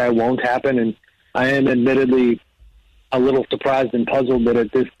and that guy won't happen. And I am admittedly a little surprised and puzzled that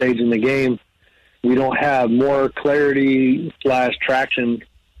at this stage in the game, we don't have more clarity / traction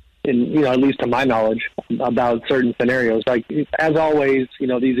in, at least to my knowledge, about certain scenarios. Like, as always,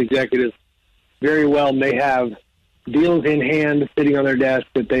 these executives very well may have deals in hand sitting on their desk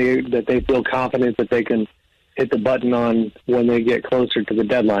that they feel confident that they can hit the button on when they get closer to the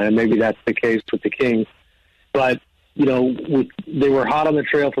deadline. And maybe that's the case with the Kings. But, they were hot on the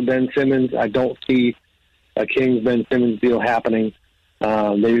trail for Ben Simmons. I don't see a Kings-Ben Simmons deal happening.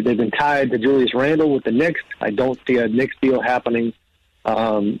 They've been tied to Julius Randle with the Knicks. I don't see a Knicks deal happening.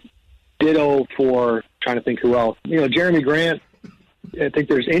 Ditto for, trying to think who else. Jeremy Grant, I think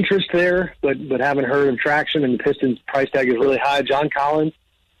there's interest there, but haven't heard of traction, and the Pistons' price tag is really high. John Collins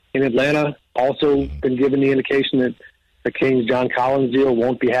in Atlanta also been given the indication that the Kings' John Collins deal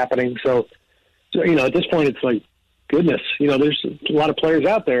won't be happening. So at this point, it's like, goodness, there's a lot of players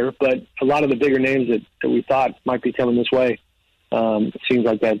out there, but a lot of the bigger names that we thought might be coming this way, it seems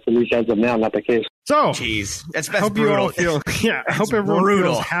like that's, at least as of now, not the case. So, jeez, that's hope brutal. You all feel, I hope everyone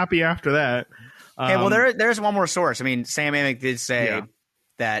feels happy after that. Okay, well, there's one more source. I mean, Sam Amick did say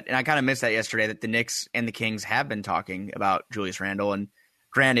that, and I kind of missed that yesterday, that the Knicks and the Kings have been talking about Julius Randle. And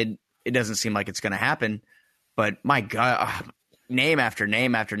granted, it doesn't seem like it's going to happen, but my God, name after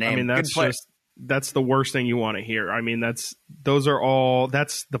name after name. I mean, that's the worst thing you want to hear. I mean, that's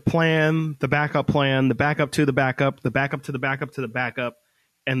the plan, the backup plan, the backup to the backup, the backup to the backup to the backup.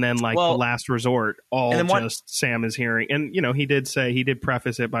 And then the last resort, Sam is hearing. And, he did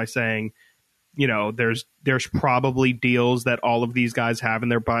preface it by saying, there's probably deals that all of these guys have in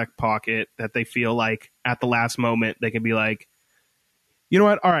their back pocket that they feel like at the last moment they can be like, you know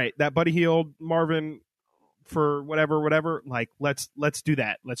what? All right, that Buddy Hield, Marvin, for whatever, like let's do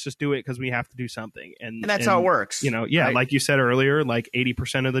that. Let's just do it because we have to do something. And that's how it works. Right? Like you said earlier, like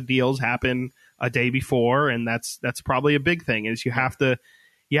 80% of the deals happen a day before, and that's probably a big thing. Is you have to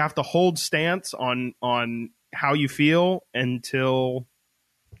hold stance on how you feel until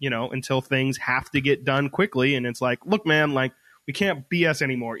things have to get done quickly. And it's like, look, man, like we can't BS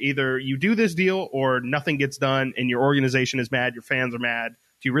anymore. Either you do this deal or nothing gets done, and your organization is mad, your fans are mad.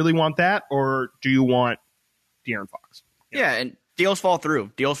 Do you really want that, or do you want De'Aaron Fox? Yeah, and deals fall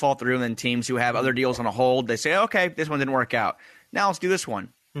through. And then teams who have other deals on a hold, they say, okay, this one didn't work out. Now let's do this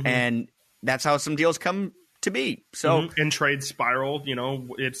one. Mm-hmm. And that's how some deals come to be. So and trades spiral,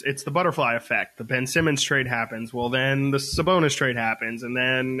 it's the butterfly effect. The Ben Simmons trade happens. Well, then the Sabonis trade happens. And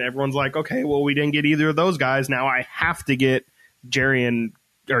then everyone's like, okay, well, we didn't get either of those guys. Now I have to get Jeremy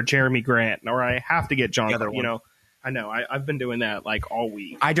Grant, or I have to get John. I know. I've been doing that like all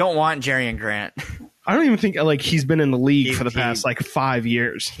week. I don't want Jerry and Grant. I don't even think like he's been in the league for the past like 5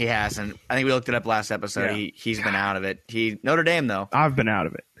 years. He hasn't. I think we looked it up last episode. Yeah. He's been out of it. Notre Dame though. I've been out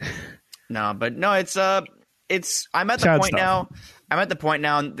of it. No, but no, it's I'm at the point now. I'm at the point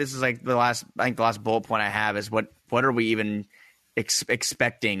now, and this is like the last bullet point I have is what are we even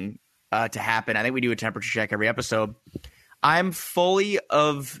expecting to happen? I think we do a temperature check every episode. I'm fully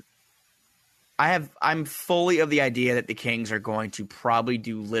of the idea that the Kings are going to probably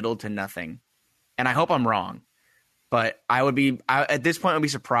do little to nothing. And I hope I'm wrong. But at this point, I'd be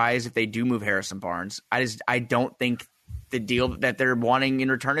surprised if they do move Harrison Barnes. I don't think the deal that they're wanting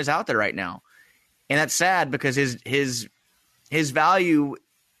in return is out there right now. And that's sad because his value,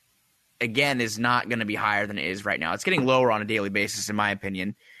 again, is not going to be higher than it is right now. It's getting lower on a daily basis, in my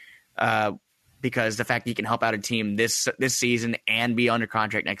opinion, because the fact that he can help out a team this season and be under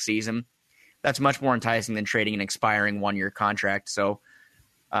contract next season, that's much more enticing than trading an expiring 1-year contract. So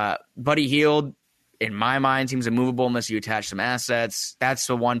Buddy Hield, in my mind, seems immovable unless you attach some assets. That's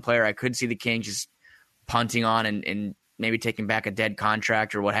the one player I could see the Kings just punting on and maybe taking back a dead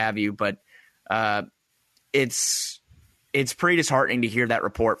contract or what have you. But it's pretty disheartening to hear that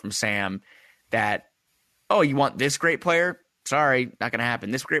report from Sam that, oh, you want this great player? Sorry, not going to happen.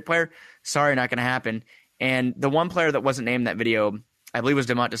 This great player? Sorry, not going to happen. And the one player that wasn't named in that video, I believe, was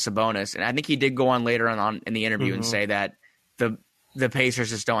Domantas Sabonis. And I think he did go on later on in the interview and say that the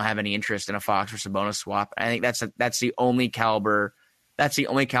Pacers just don't have any interest in a Fox or Sabonis swap. I think that's the only caliber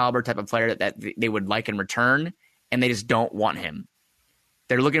type of player that they would like in return, and they just don't want him.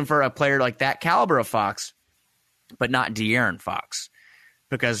 They're looking for a player like that caliber of Fox, but not De'Aaron Fox,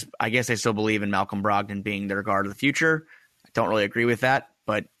 because I guess they still believe in Malcolm Brogdon being their guard of the future. I don't really agree with that,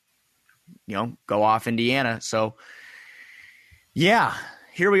 but go off Indiana. So yeah,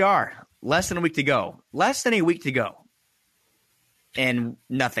 here we are. Less than a week to go. And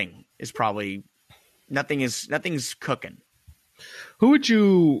nothing's cooking. Who would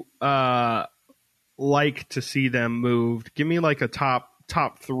you like to see them moved? Give me like a top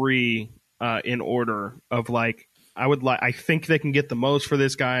three in order of like I think they can get the most for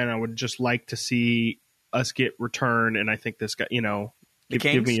this guy, and I would just like to see us get return. And I think this guy,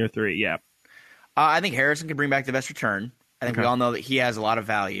 give me your three. Yeah, I think Harrison can bring back the best return. I think we all know that he has a lot of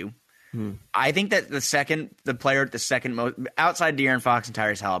value. I think that the player at the second most outside De'Aaron Fox and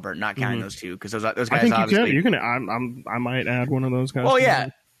Tyrese Halliburton, not counting those two, because those guys. I think obviously you can. I might add one of those guys. Well, yeah,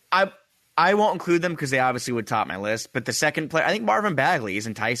 I won't include them because they obviously would top my list. But the second player, I think Marvin Bagley is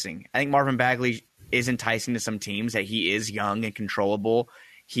enticing. I think Marvin Bagley is enticing to some teams that he is young and controllable.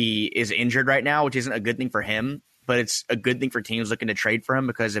 He is injured right now, which isn't a good thing for him, but it's a good thing for teams looking to trade for him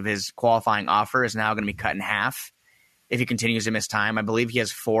because of his qualifying offer is now going to be cut in half if he continues to miss time. I believe he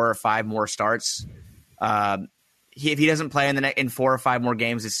has 4 or 5 more starts. If he doesn't play in 4 or 5 more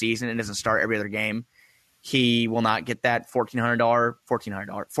games this season and doesn't start every other game, he will not get that $14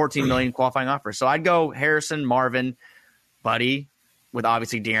 million qualifying offer. So I'd go Harrison, Marvin, Buddy, with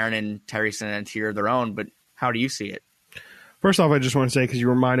obviously De'Aaron and Tyrese in an tier of their own. But how do you see it? First off, I just want to say, because you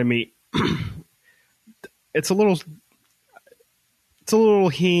reminded me, it's a little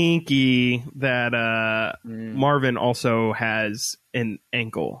hinky that Marvin also has an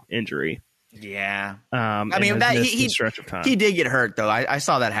ankle injury. Yeah, I mean that he stretch of time. He did get hurt though. I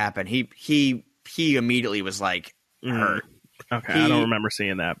saw that happen. He immediately was like hurt. Okay, I don't remember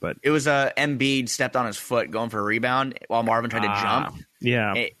seeing that, but it was Embiid stepped on his foot going for a rebound while Marvin tried to jump.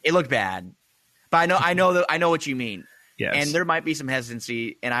 Yeah, it looked bad, but I know what you mean. Yes. And there might be some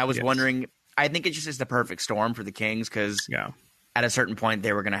hesitancy, and I was wondering. I think it just is the perfect storm for the Kings because at a certain point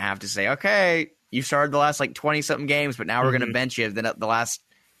they were going to have to say, okay, you started the last 20-something games, but now we're going to bench you the last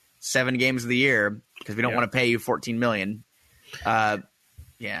 7 games of the year because we don't want to pay you $14 million.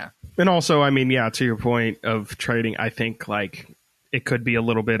 Yeah. And also, I mean, yeah, to your point of trading, I think like it could be a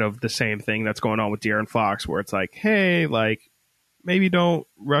little bit of the same thing that's going on with De'Aaron Fox, where it's like, hey, like maybe don't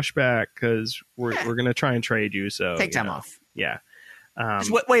rush back because we're going to try and trade you. So take time off. Yeah.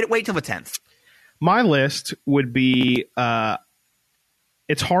 Just wait till the 10th. My list would be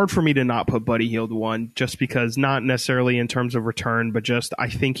it's hard for me to not put Buddy Hield one, just because not necessarily in terms of return, but just I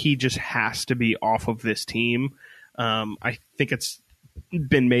think he just has to be off of this team. I think it's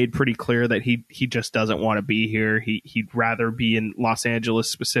been made pretty clear that he just doesn't want to be here. He'd rather be in Los Angeles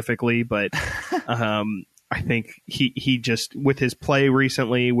specifically, but I think he just, with his play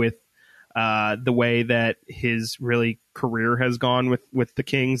recently, with the way that his really career has gone with the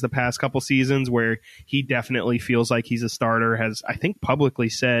Kings the past couple seasons, where he definitely feels like he's a starter, has, I think, publicly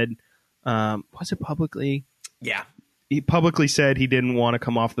said, was it publicly? Yeah. He publicly said he didn't want to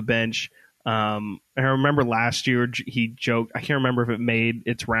come off the bench. I remember last year he joked, I can't remember if it made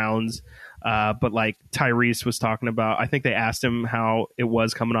its rounds, but like Tyrese was talking about, I think they asked him how it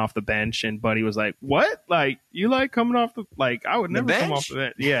was coming off the bench, and Buddy was like, what? Like, you like coming off like, I would never come off the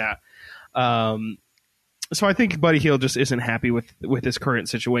bench. Yeah. So I think Buddy Hield just isn't happy with his current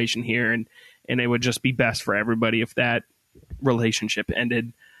situation here, and it would just be best for everybody if that relationship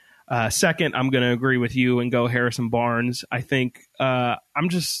ended. Second, I'm going to agree with you and go Harrison Barnes. I think I'm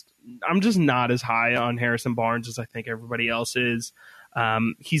just not as high on Harrison Barnes as I think everybody else is.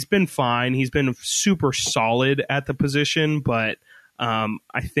 He's been fine. He's been super solid at the position, but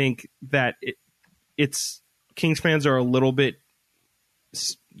I think that it's Kings fans are a little bit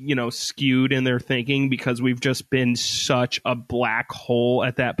skewed in their thinking, because we've just been such a black hole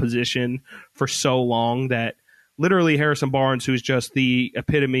at that position for so long that literally Harrison Barnes, who's just the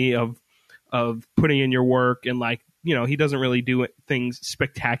epitome of putting in your work, and like, he doesn't really do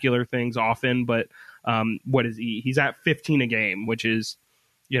spectacular things often, but what is he? He's at 15 a game, which is,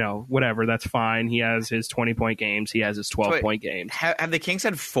 whatever, that's fine. He has his 20-point games. He has his 12-point games. Have the Kings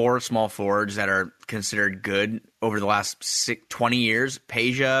had 4 small forwards that are considered good over the last 20 years?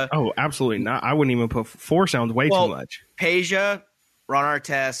 Peja? Oh, absolutely not. I wouldn't even put 4, sounds way too much. Peja, Ron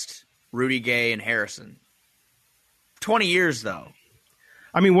Artest, Rudy Gay, and Harrison. 20 years, though.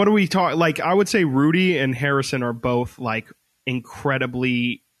 I mean, what do we talk? Like, I would say Rudy and Harrison are both like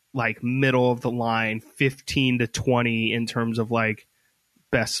incredibly like middle of the line, 15 to 20 in terms of like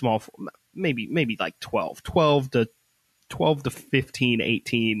best small, maybe like 12 to 15,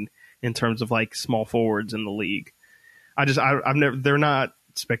 18 in terms of like small forwards in the league. I've never, they're not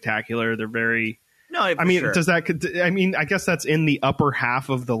spectacular. They're very, no, I mean, sure. I guess that's in the upper half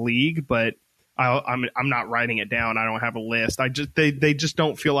of the league, but I'm not writing it down. I don't have a list. They just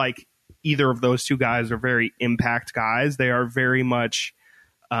don't feel like either of those two guys are very impact guys. They are very much,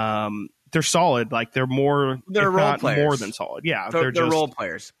 they're solid. Like they're role players. More than solid. Yeah, they're just role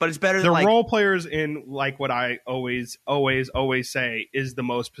players. But it's better than they're role players in like what I always say is the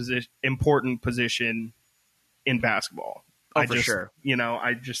most important position in basketball. Oh, for sure.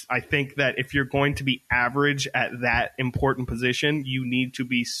 I think that if you're going to be average at that important position, you need to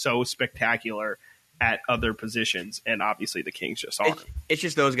be so spectacular at other positions, and obviously the Kings just aren't. It's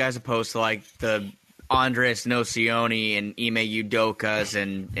just those guys opposed to like the Andres Nocioni and Ime Udokas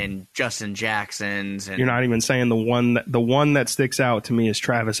and Justin Jacksons. And you're not even saying the one that sticks out to me is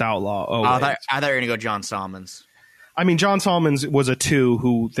Travis Outlaw. Oh, I thought you were going to go John Salmons. I mean, John Salmons was a 2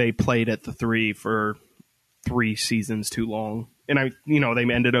 who they played at the 3 for 3 seasons too long, and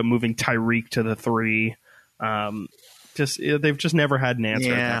they ended up moving Tyreek to the 3. They've just never had an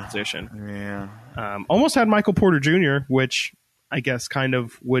answer at that position. Yeah. Almost had Michael Porter Jr., which I guess kind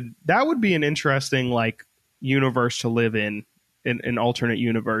of would be an interesting like universe to live in an alternate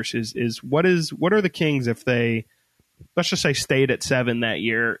universe. Is what are the Kings if they, let's just say, stayed at 7 that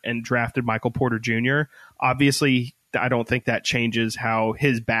year and drafted Michael Porter Jr. Obviously, I don't think that changes how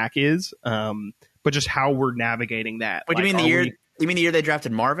his back is. But just how we're navigating that. What do you mean You mean the year they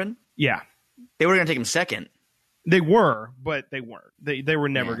drafted Marvin? Yeah, they were going to take him second. They were, but they weren't. They were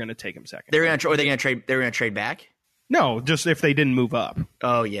never going to take him second. They were going to trade. They were going to trade back. No, just if they didn't move up.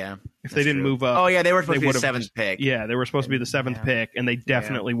 Oh yeah, if they didn't move up. Oh yeah, they were supposed to be the 7th pick. Yeah, they were supposed to be the 7th pick, and they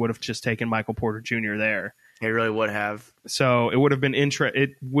definitely would have just taken Michael Porter Jr. there. They really would have. So it would have been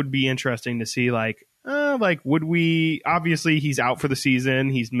It would be interesting to see would we? Obviously, he's out for the season.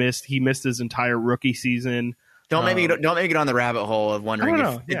 He missed his entire rookie season. Don't make me get on the rabbit hole of wondering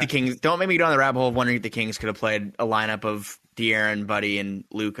if the Kings. Don't make me get on the rabbit hole of wondering if the Kings could have played a lineup of De'Aaron, Buddy, and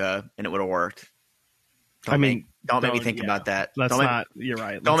Luka, and it would have worked. Don't make me think about that. You're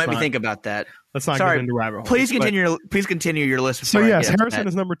right. Don't make me think about that. Let's not get into rabbit holes. Please continue your list. So yes, Harrison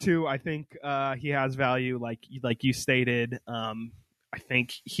is number 2. I think he has value, like you stated. I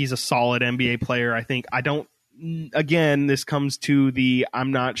think he's a solid NBA player. Again, this comes to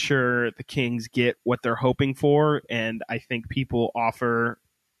I'm not sure the Kings get what they're hoping for, and I think people offer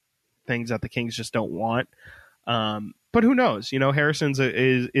things that the Kings just don't want. But who knows? Harrison's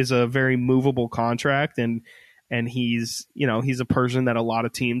is a very movable contract, and he's a person that a lot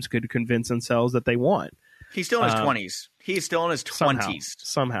of teams could convince themselves that they want. He's still in his 20s. He's still in his 20s.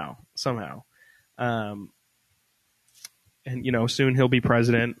 Somehow. And soon he'll be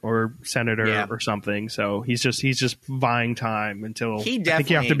president or senator or something. So he's just buying time until I think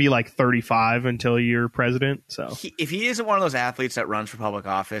you have to be like 35 until you're president. So if he isn't one of those athletes that runs for public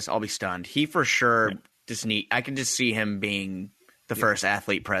office, I'll be stunned. He for sure I can just see him being the first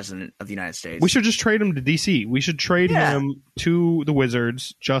athlete president of the United States. We should just trade him to DC. We should trade him to the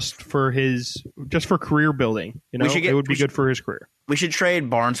Wizards just for career building. It would be good for his career. We should trade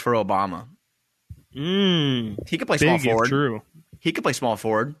Barnes for Obama. He could play small forward. True. He could play small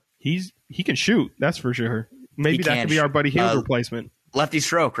forward. He can shoot. That's for sure. Maybe that could be our Buddy Hield replacement. Lefty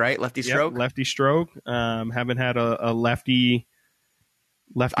stroke, right? Lefty stroke. Lefty stroke. Haven't had a lefty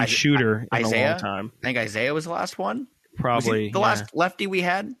shooter in a long time. I think Isaiah was the last one. Probably the last lefty we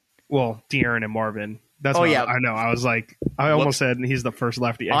had. Well, De'Aaron and Marvin. That's I know. I was like, I almost said he's the first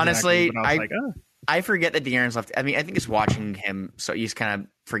lefty. Honestly, exactly, but I was like, I forget that De'Aaron's left. I mean, I think it's watching him, so you just kind of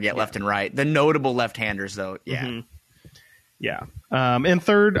forget left and right. The notable left-handers, though, and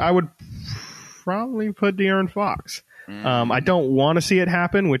third, I would probably put De'Aaron Fox. I don't want to see it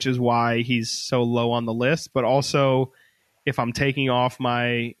happen, which is why he's so low on the list. But also, if I'm taking off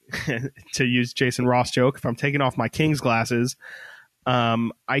my, to use Jason Ross joke, if I'm taking off my Kings glasses,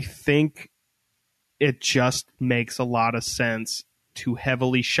 I think it just makes a lot of sense to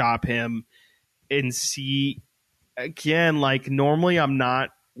heavily shop him and see, again, like normally I'm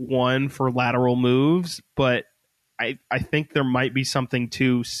not one for lateral moves, but I think there might be something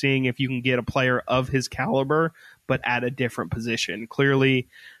to seeing if you can get a player of his caliber, but at a different position. Clearly,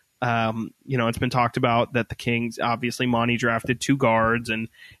 it's been talked about that the Kings, obviously Monty drafted 2 guards and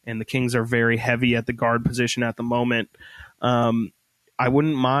the Kings are very heavy at the guard position at the moment. I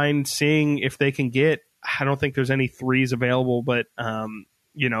wouldn't mind seeing if they can get, I don't think there's any threes available, but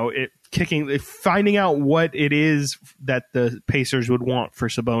finding out what it is that the Pacers would want for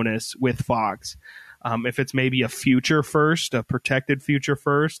Sabonis with Fox. If it's maybe a future first, a protected future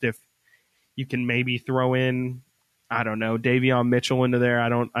first, if you can maybe throw in, I don't know, Davion Mitchell into there. I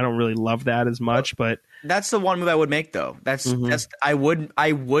don't really love that as much, but that's the one move I would make though. That's I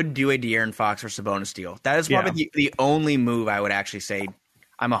would do a De'Aaron Fox or Sabonis deal. That is probably the only move I would actually say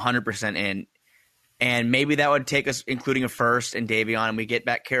I'm 100% in. And maybe that would take us, including a first and Davion, and we get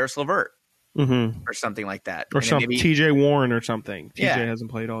back Karis LeVert or something like that. Or some TJ Warren or something. TJ hasn't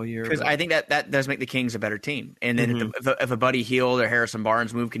played all year. Because I think that does make the Kings a better team. And then if a Buddy Hield or Harrison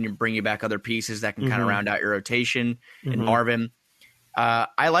Barnes move, can you bring you back other pieces that can kind of round out your rotation? And Marvin.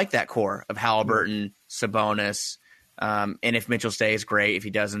 I like that core of Halliburton, Sabonis. And if Mitchell stays, great. If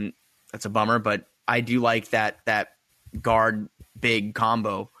he doesn't, that's a bummer. But I do like that guard big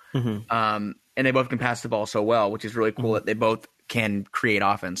combo. And they both can pass the ball so well, which is really cool that they both can create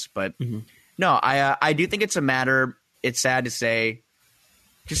offense. But no, I do think it's a matter. It's sad to say,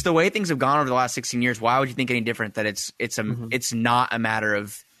 just the way things have gone over the last 16 years. Why would you think any different? That it's not a matter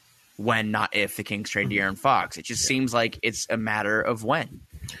of when, not if the Kings trade De'Aaron Fox. It just seems like it's a matter of when.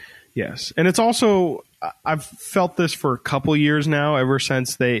 Yes, and it's also I've felt this for a couple years now. Ever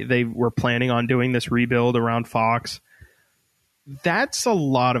since they were planning on doing this rebuild around Fox. That's a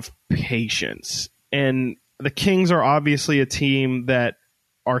lot of patience. And the Kings are obviously a team that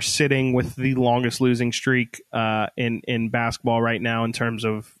are sitting with the longest losing streak in basketball right now in terms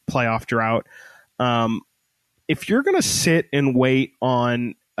of playoff drought. If you're going to sit and wait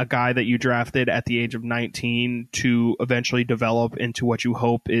on a guy that you drafted at the age of 19 to eventually develop into what you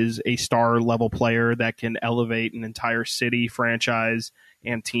hope is a star level player that can elevate an entire city, franchise,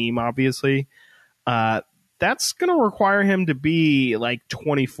 and team, obviously, that's going to require him to be like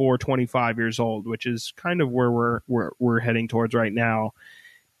 24, 25 years old, which is kind of where we're heading towards right now.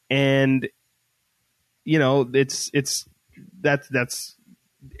 And, that's it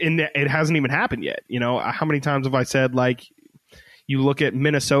hasn't even happened yet. How many times have I said, like, you look at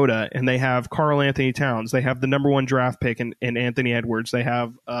Minnesota and they have Karl Anthony Towns. They have the number 1 draft pick in Anthony Edwards. They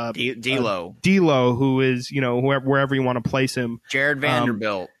have D'Lo, who is, wherever you want to place him. Jared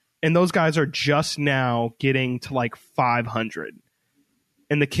Vanderbilt. And those guys are just now getting to like 500.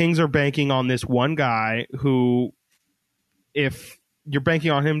 And the Kings are banking on this one guy who, if you're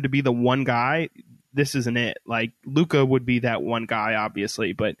banking on him to be the one guy, this isn't it. Like, Luka would be that one guy,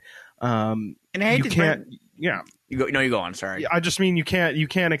 obviously. But and I hate You go on. Sorry. I just mean you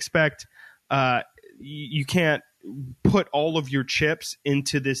can't expect you can't put all of your chips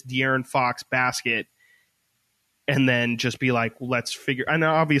into this De'Aaron Fox basket and then just be like, let's figure. And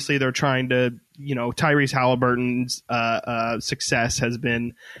obviously they're trying to, Tyrese Halliburton's success has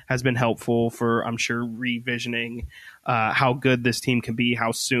been helpful for, I'm sure, revisioning how good this team can be,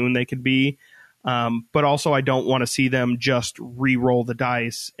 how soon they could be. But also, I don't want to see them just re-roll the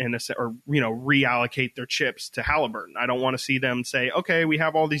dice or reallocate their chips to Halliburton. I don't want to see them say, okay, we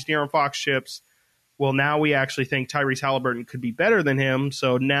have all these De'Aaron Fox chips. Well, now we actually think Tyrese Halliburton could be better than him,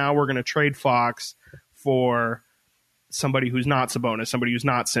 so now we're going to trade Fox for somebody who's not Sabonis, somebody who's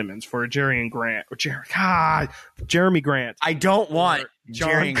not Simmons, for a Jeremy Grant. I don't want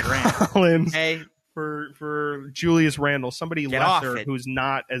Jeremy Grant. Collins. Hey. For Julius Randle, somebody lesser who's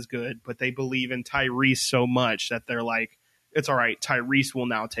not as good, but they believe in Tyrese so much that they're like, it's all right, Tyrese will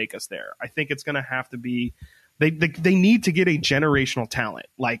now take us there. I think it's going to have to be they need to get a generational talent.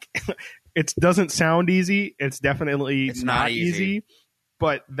 Like, it doesn't sound easy. It's definitely not easy,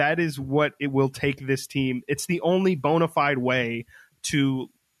 but that is what it will take this team. It's the only bona fide way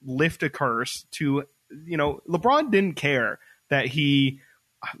to lift a curse. LeBron didn't care that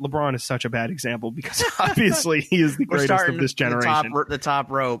LeBron is such a bad example because obviously he is the greatest of this generation. The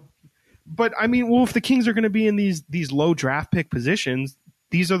top rope. But I mean, if the Kings are going to be in these low draft pick positions,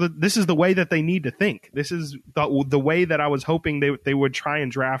 this is the way that they need to think. This is the way that I was hoping they would try and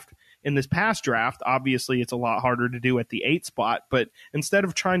draft in this past draft. Obviously, it's a lot harder to do at the 8 spot, but instead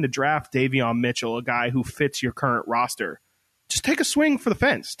of trying to draft Davion Mitchell, a guy who fits your current roster, just take a swing for the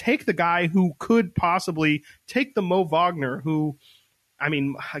fence. Take the guy who could possibly take the Mo Wagner who, I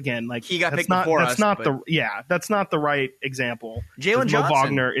mean, again, like, he got picked before us. That's not the right example. Jalen Johnson. Mo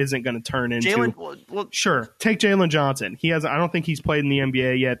Wagner isn't going to turn into. Sure, take Jalen Johnson. I don't think he's played in the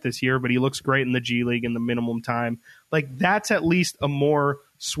NBA yet this year, but he looks great in the G League in the minimum time. Like, that's at least a more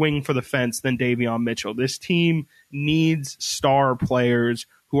swing for the fence than Davion Mitchell. This team needs star players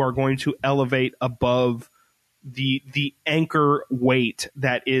who are going to elevate above the anchor weight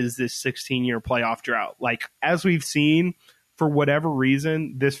that is this 16-year playoff drought. Like, as we've seen, for whatever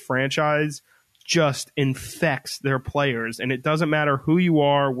reason, this franchise just infects their players. And it doesn't matter who you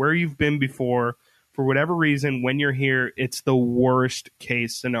are, where you've been before. For whatever reason, when you're here, it's the worst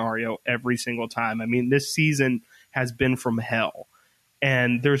case scenario every single time. I mean, this season has been from hell.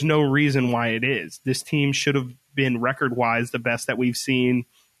 And there's no reason why it is. This team should have been record-wise the best that we've seen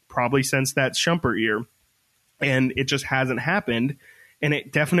probably since that Shumpert year. And it just hasn't happened. And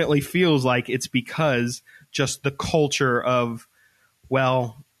it definitely feels like it's because just the culture of,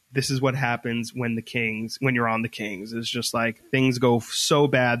 well, this is what happens when you're on the Kings. It's just like things go so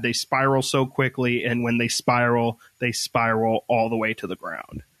bad, they spiral so quickly, and when they spiral all the way to the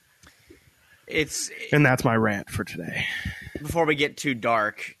ground. And that's my rant for today. Before we get too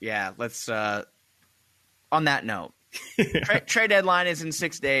dark, let's on that note, trade deadline is in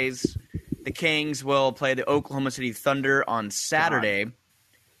 6 days. The Kings will play the Oklahoma City Thunder on Saturday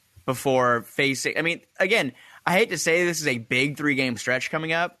before facing – I mean, again, I hate to say this is a big 3-game stretch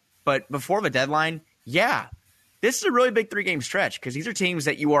coming up, but before the deadline, this is a really big 3-game stretch because these are teams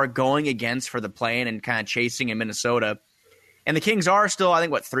that you are going against for the play-in and kind of chasing in Minnesota. And the Kings are still, I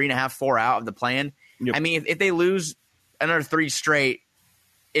think, 3.5, 4 out of the play-in. Yep. I mean, if they lose another 3 straight,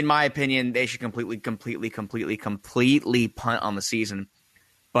 in my opinion, they should completely punt on the season.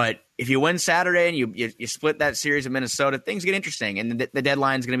 But if you win Saturday and you split that series of Minnesota, things get interesting, and the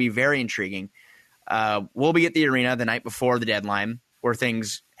deadline is going to be very intriguing. We'll be at the arena the night before the deadline, where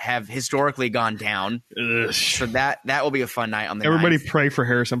things have historically gone down. Ugh. So that will be a fun night on the Everybody 9th. Pray for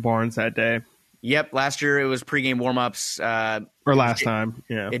Harrison Barnes that day. Yep, last year it was pregame warm-ups. Or last time,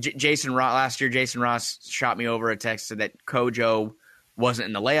 yeah. Last year, Jason Ross shot me over a text said that Kojo wasn't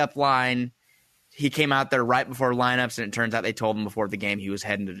in the layup line. He came out there right before lineups, and it turns out they told him before the game he was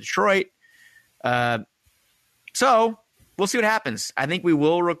heading to Detroit. So we'll see what happens. I think we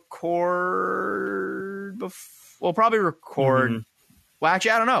will record. We'll probably record. Mm-hmm. Well,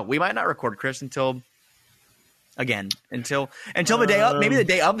 actually, I don't know. We might not record, Chris, until the day of, maybe the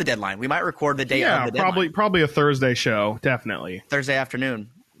day of the deadline. We might record the day of the deadline. Probably a Thursday show. Definitely Thursday afternoon.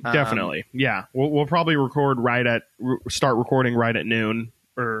 Definitely, yeah. We'll probably start recording right at noon.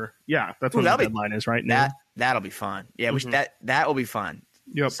 Or that's when the deadline is, right? Noon. That'll be fun. Yeah, that will be fun.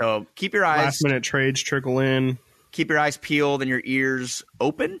 Yep. So keep your eyes. Last minute trades trickle in. Keep your eyes peeled and your ears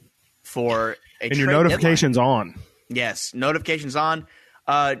open for and your notifications deadline. On. Yes, notifications on.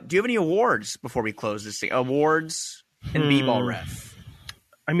 Do you have any awards before we close this thing? Awards and B-ball ref.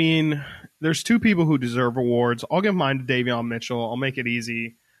 I mean, there's 2 people who deserve awards. I'll give mine to Davion Mitchell. I'll make it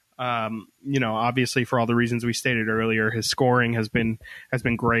easy. Obviously for all the reasons we stated earlier, his scoring has been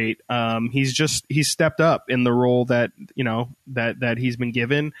great. He's stepped up in the role that he's been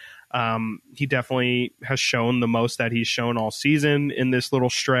given. He definitely has shown the most that he's shown all season in this little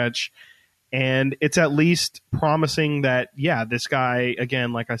stretch. And it's at least promising that, this guy,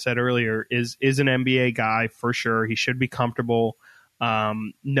 again, like I said earlier, is an NBA guy for sure. He should be comfortable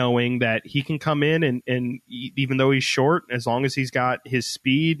knowing that he can come in and even though he's short, as long as he's got his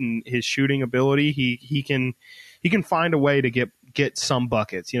speed and his shooting ability, he can find a way to get some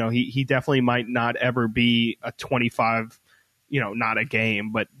buckets. He definitely might not ever be a 25, not a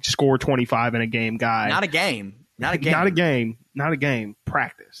game, but score 25 in a game guy. Not a game.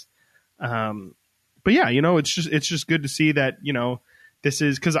 Practice. But it's just good to see that, this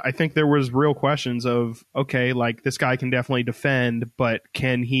is because I think there was real questions of, okay, like this guy can definitely defend, but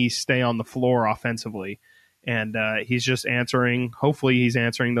can he stay on the floor offensively? And he's just hopefully he's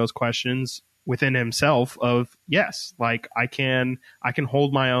answering those questions within himself of, yes, like I can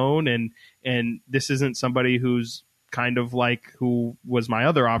hold my own. And this isn't somebody who's kind of like who was my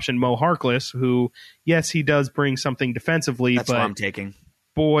other option, Mo Harkless, who, yes, he does bring something defensively. That's what I'm taking.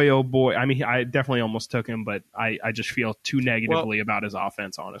 Boy, oh boy. I mean, I definitely almost took him, but I just feel too negatively about his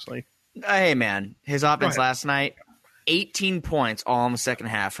offense, honestly. Hey, man, his offense last night, 18 points all in the second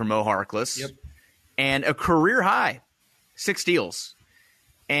half for Mo Harkless. Yep. And a career high, 6 steals.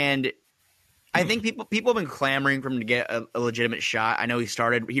 And I think people have been clamoring for him to get a legitimate shot. I know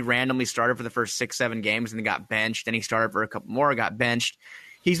he randomly started for the first 6-7 games and then got benched. Then he started for a couple more, got benched.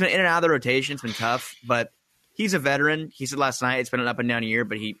 He's been in and out of the rotation. It's been tough, but he's a veteran. He said last night it's been an up and down year,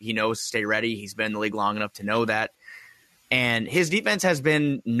 but he knows to stay ready. He's been in the league long enough to know that. And his defense has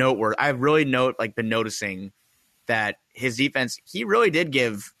been noteworthy. I've really been noticing that his defense, he really did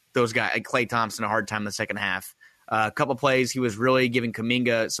give those guys, like Klay Thompson, a hard time in the second half. A couple plays, he was really giving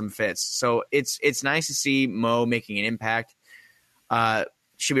Kuminga some fits. So it's nice to see Mo making an impact.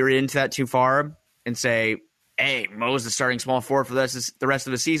 Should we read into that too far and say, hey, Mo's the starting small forward for the rest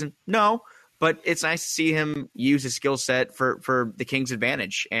of the season? No. But it's nice to see him use his skill set for the Kings'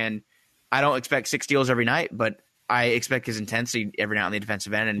 advantage. And I don't expect 6 steals every night, but I expect his intensity every night on the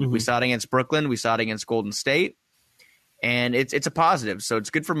defensive end. And we saw it against Brooklyn. We saw it against Golden State. And it's a positive. So it's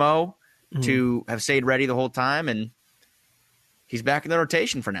good for Mo to have stayed ready the whole time. And he's back in the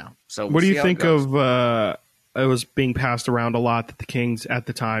rotation for now. So what do you think of it was being passed around a lot that the Kings at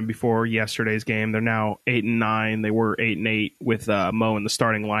the time before yesterday's game, they're now 8-9. They were 8-8 with Mo in the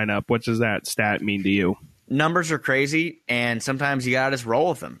starting lineup. What does that stat mean to you? Numbers are crazy, and sometimes you got to just roll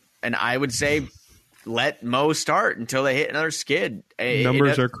with them. And I would say let Mo start until they hit another skid.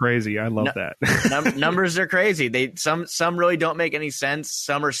 Numbers are crazy. I love that. Numbers are crazy. Some really don't make any sense.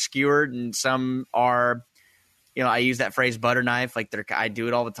 Some are skewered, and some are. I use that phrase butter knife. I do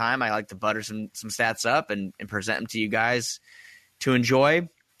it all the time. I like to butter some stats up and present them to you guys to enjoy.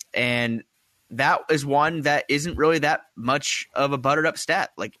 And that is one that isn't really that much of a buttered up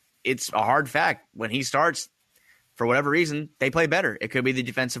stat. Like, it's a hard fact. When he starts, for whatever reason, they play better. It could be the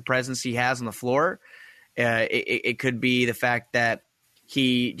defensive presence he has on the floor. It could be the fact that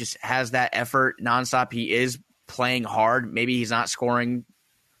he just has that effort nonstop. He is playing hard. Maybe he's not scoring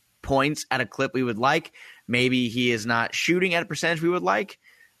points at a clip we would like. Maybe he is not shooting at a percentage we would like,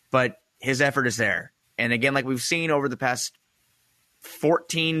 but his effort is there. And again, like we've seen over the past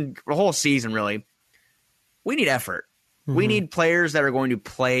the whole season, really, we need effort. We need players that are going to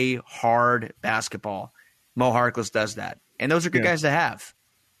play hard basketball. Mo Harkless does that. And those are good guys to have.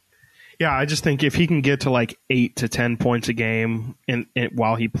 Yeah, I just think if he can get to like 8 to 10 points a game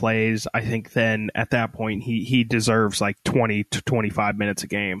while he plays, I think then at that point he deserves like 20 to 25 minutes a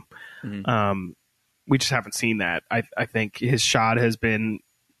game. We just haven't seen that. I think his shot has been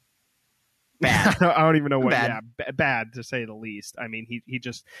bad. I don't even know what. Bad to say the least. I mean, he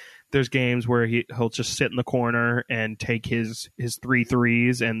just there's games where he'll just sit in the corner and take his 3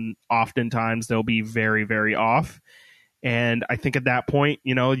 threes, and oftentimes they'll be very, very off. And I think at that point,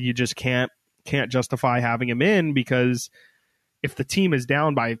 you just can't justify having him in, because if the team is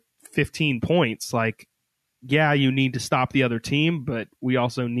down by 15 points, like, yeah, you need to stop the other team, but we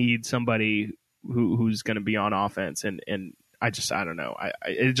also need somebody who's going to be on offense. And I don't know.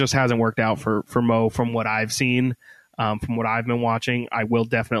 It just hasn't worked out for Mo from what I've seen, from what I've been watching. I will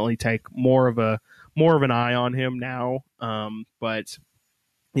definitely take more of an eye on him now. But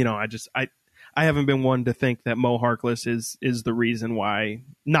I haven't been one to think that Mo Harkless is the reason why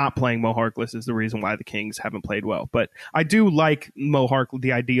not playing Mo Harkless is the reason why the Kings haven't played well. But I do like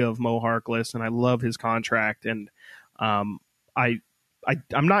the idea of Mo Harkless, and I love his contract. And I'm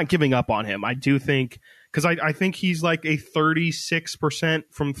not giving up on him. I do think because I think he's like a 36%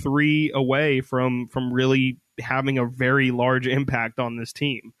 from three away from really having a very large impact on this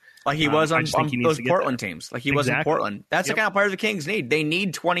team. Like he was on those Portland teams. Like he was in Portland. That's the kind of player the Kings need. They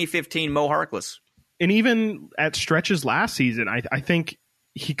need 2015 Mo Harkless. And even at stretches last season, I think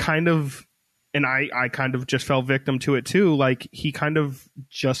he kind of, and I kind of just fell victim to it too. Like he kind of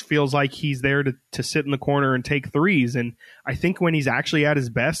just feels like he's there to sit in the corner and take threes. And I think when he's actually at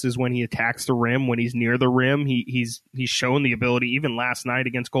his best is when he attacks the rim, when he's near the rim. He's shown the ability. Even last night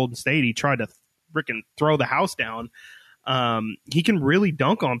against Golden State, he tried to freaking throw the house down. He can really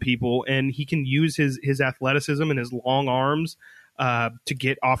dunk on people, and he can use his athleticism and his long arms to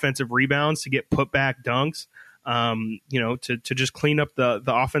get offensive rebounds, to get putback dunks, to just clean up the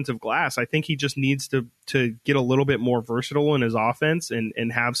offensive glass. I think he just needs to get a little bit more versatile in his offense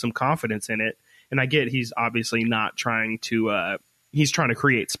and have some confidence in it. And I get he's obviously not trying to he's trying to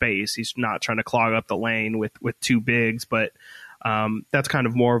create space. He's not trying to clog up the lane with two bigs, but that's kind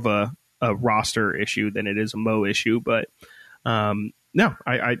of more of a roster issue than it is a Mo issue. But no,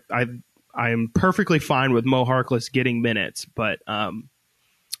 I am perfectly fine with Mo Harkless getting minutes, but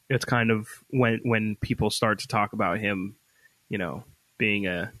it's kind of when people start to talk about him, being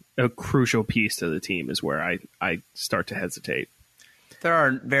a crucial piece to the team is where I start to hesitate. There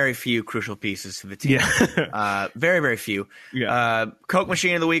are very few crucial pieces to the team. Yeah. Very, very few. Yeah. Coke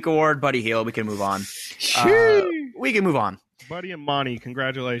Machine of the Week award, Buddy Hield. We can move on. We can move on. Buddy and Monty,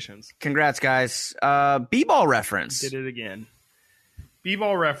 congratulations. Congrats, guys. B-ball reference. Did it again.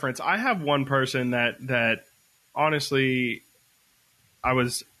 B-ball reference. I have one person that honestly, I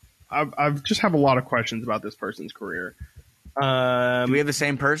just have a lot of questions about this person's career. Do we have the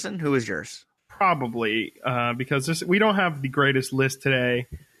same person? Who is yours? Probably, because we don't have the greatest list today.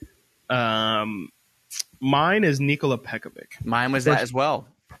 Mine is Nikola Pekovic. Mine was that as well.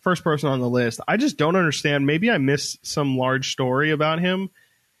 First person on the list. I just don't understand. Maybe I missed some large story about him.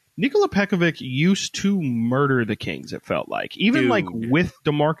 Nikola Pekovic used to murder the Kings. It felt like, even like with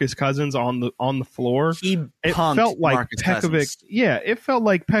DeMarcus Cousins on the floor, it felt like Pekovic. Yeah, it felt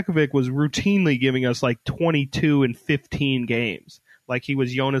like Pekovic was routinely giving us like 22 and 15 games, like he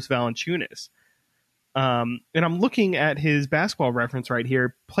was Jonas Valanciunas. And I'm looking at his basketball reference right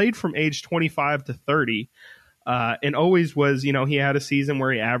here. Played from age 25 to 30. And always was, he had a season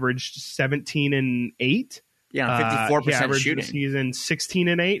where he averaged 17 and 8. Yeah, 54% shooting. Season 16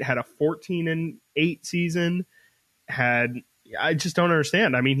 and 8, had a 14 and 8 season. I just don't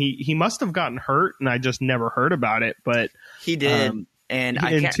understand. I mean, he must have gotten hurt, and I just never heard about it. But he did. And in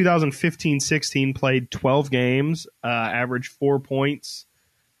 2015-16, played 12 games, averaged 4 points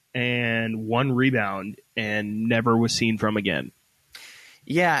and 1 rebound, and never was seen from again.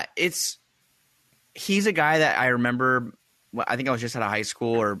 Yeah, he's a guy that I remember. I think I was just out of high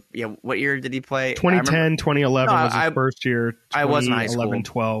school, or what year did he play? 2010, 2011 was his first year. I was in high school. 2011,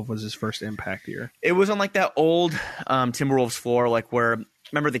 12 was his first impact year. It was on like that old Timberwolves floor, like where,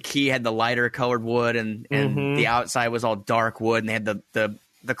 remember the key had the lighter colored wood and the outside was all dark wood, and they had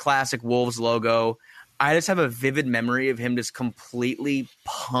the classic Wolves logo. I just have a vivid memory of him just completely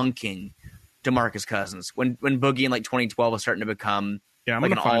punking DeMarcus Cousins when Boogie in like 2012 was starting to become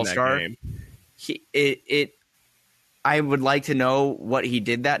like an all-star. I would like to know what he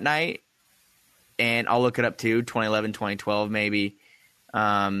did that night, and I'll look it up too, 2011, 2012 maybe.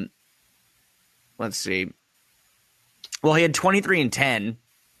 Let's see. Well, he had 23 and 10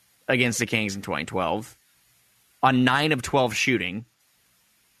 against the Kings in 2012 on 9 of 12 shooting.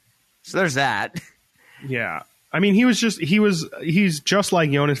 So there's that. Yeah. I mean, he's just like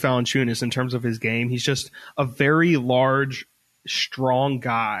Jonas Valanciunas in terms of his game. He's just a very large, strong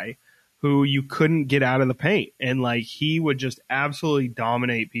guy who you couldn't get out of the paint. And like, he would just absolutely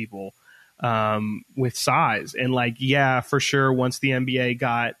dominate people with size. And like, yeah, for sure, once the NBA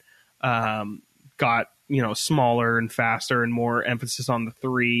got smaller and faster and more emphasis on the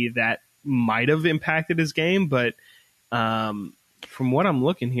three, that might have impacted his game. But from what I'm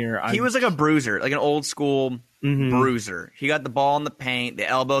looking here, he was like a bruiser, like an old school bruiser. He got the ball in the paint, the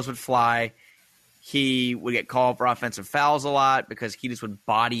elbows would fly. He would get called for offensive fouls a lot because he just would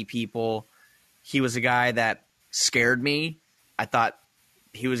body people. He was a guy that scared me. I thought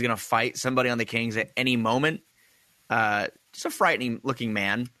he was going to fight somebody on the Kings at any moment. Just a frightening looking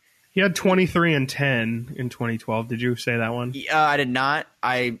man. He had 23 and 10 in 2012. Did you say that one? I did not.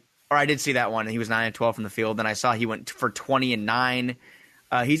 I did see that one. He was 9 and 12 from the field. Then I saw he went for 20 and 9.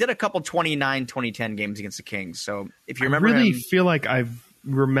 He's had a couple 29, 2010 games against the Kings. So if you remember, I really feel like I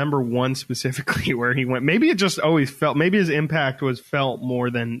remember one specifically where he went. Maybe it just always felt. Maybe his impact was felt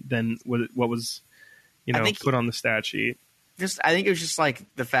more than what was, put on the stat sheet. I think it was just like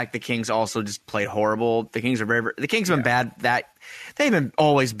the fact the Kings also just played horrible. The Kings are the Kings have been bad. They've been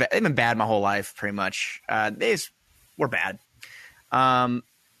they've been bad my whole life, pretty much. They just were bad.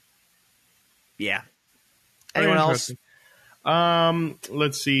 Yeah. Anyone else?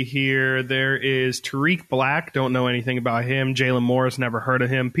 Let's see here. There is Tariq Black. Don't know anything about him. Jalen Morris, never heard of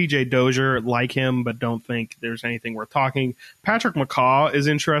him. PJ Dozier, like him, but don't think there's anything worth talking. Patrick McCaw is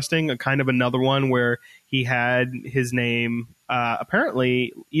interesting. A kind of another one where he had his name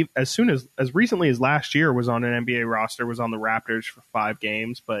apparently as recently as last year was on an NBA roster, was on the Raptors for 5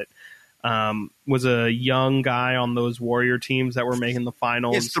 games, but was a young guy on those Warrior teams that were making the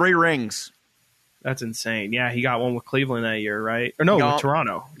finals. He has 3 rings. That's insane. Yeah, he got one with Cleveland that year, right? Or no, with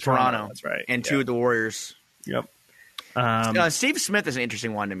Toronto. Toronto. That's right. And 2 with the Warriors. Yep. Steve Smith is an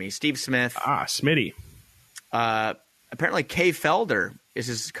interesting one to me. Steve Smith. Smitty. Apparently Kay Felder is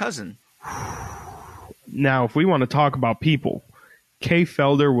his cousin. Now, if we want to talk about people, Kay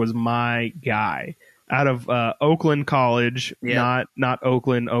Felder was my guy. Out of Oakland College, not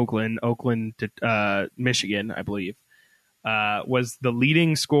Oakland, Michigan, I believe. Was the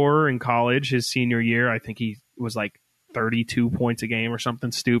leading scorer in college his senior year. I think he was like 32 points a game or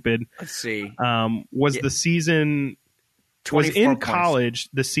something stupid. Let's see. The season was in college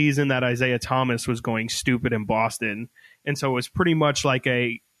the season that Isaiah Thomas was going stupid in Boston. And so it was pretty much like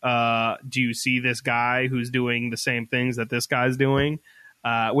do you see this guy who's doing the same things that this guy's doing?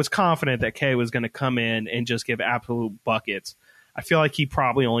 Was confident that Kay was going to come in and just give absolute buckets. I feel like he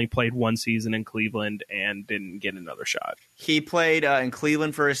probably only played 1 season in Cleveland and didn't get another shot. He played in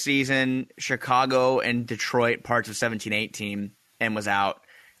Cleveland for a season, Chicago and Detroit parts of 17-18, and was out.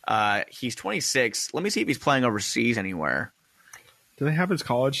 He's 26. Let me see if he's playing overseas anywhere. Do they have his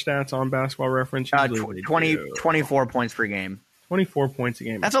college stats on Basketball Reference? 24 points per game. 24 points a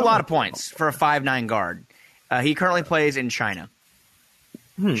game. That's a lot of points for a 5'9" guard. He currently plays in China.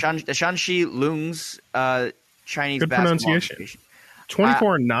 Shanxi Lung's Chinese good basketball pronunciation.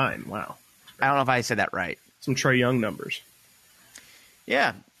 24-9. Wow. I don't know if I said that right. Some Trae Young numbers.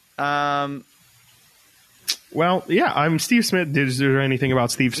 Yeah. Well, yeah. I'm Steve Smith. Is there anything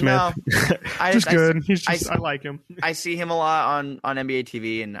about Steve Smith? No, good. I like him. I see him a lot on NBA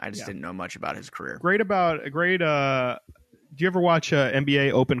TV, and I just didn't know much about his career. Do you ever watch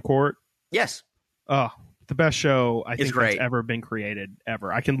NBA Open Court? Yes. Oh, the best show I think that's ever been created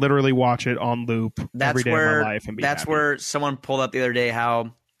ever. I can literally watch it on loop every day of my life and be happy. Where someone pulled up the other day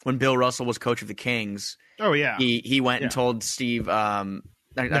how when Bill Russell was coach of the Kings, he went and told Kenny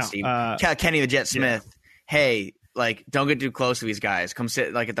the Jet Smith, hey, like, don't get too close to these guys. Come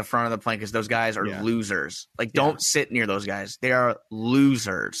sit like at the front of the plane because those guys are losers. Like, don't sit near those guys. They are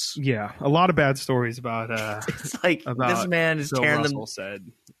losers. Yeah, a lot of bad stories about. It's like this man is Bill tearing Russell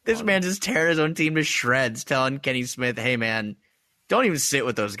them. This man just tearing his own team to shreds, telling Kenny Smith, "Hey, man, don't even sit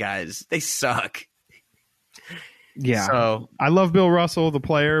with those guys. They suck." Yeah. So I love Bill Russell, the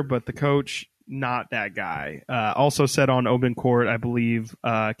player, but the coach, not that guy. Also said on Open Court, I believe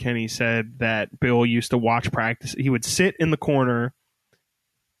Kenny said that Bill used to watch practice. He would sit in the corner,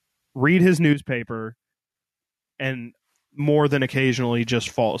 read his newspaper, and more than occasionally just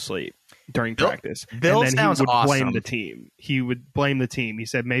fall asleep during practice. Bill and then sounds he would awesome. blame the team. He would blame the team. He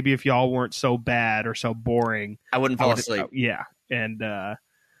said, maybe if y'all weren't so bad or so boring, I wouldn't fall asleep. Yeah. And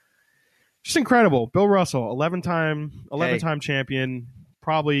just incredible. Bill Russell, 11-time champion,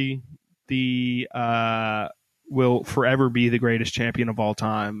 probably will forever be the greatest champion of all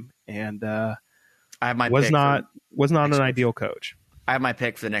time. And I have my was pick not an ideal coach. I have my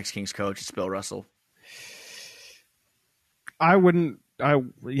pick for the next Kings coach. It's Bill Russell. I wouldn't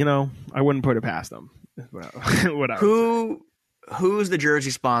put it past them. Who's the jersey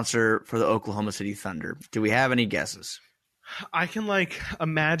sponsor for the Oklahoma City Thunder? Do we have any guesses? I can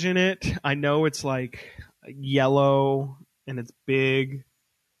imagine it. I know it's yellow and it's big.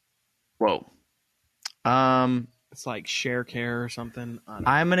 Whoa. It's like Share Care or something.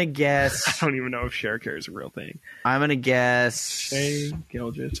 I'm gonna guess. I don't even know if Share Care is a real thing. I'm gonna guess. Shai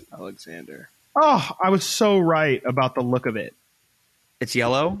Gilgeous-Alexander. Oh, I was so right about the look of it. It's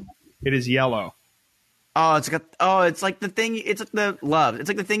yellow? It is yellow. Oh, it's like the thing. It's like the Loves. It's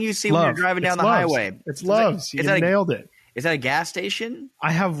like the thing you see when you're driving down the highway. It's Loves. You nailed it. Is that a gas station?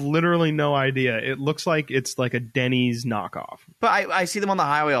 I have literally no idea. It looks like it's like a Denny's knockoff. But I see them on the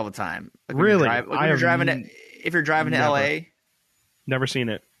highway all the time. Really? If you're driving to LA. Never seen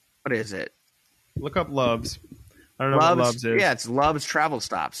it. What is it? Look up Loves. I don't know what Loves is. Yeah, it's Loves Travel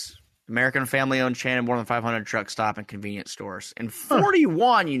Stops. American family-owned chain of more than 500 truck stop and convenience stores in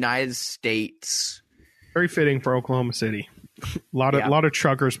 41 United States. Very fitting for Oklahoma City. A lot of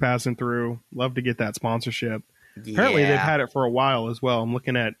truckers passing through. Love to get that sponsorship. Apparently, they've had it for a while as well. I'm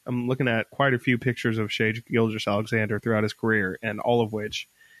looking at quite a few pictures of Shai Gilgeous-Alexander throughout his career, and all of which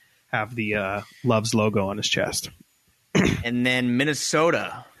have the Loves logo on his chest. And then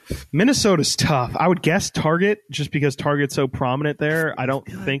Minnesota. Minnesota's tough. I would guess Target, just because Target's so prominent there. I don't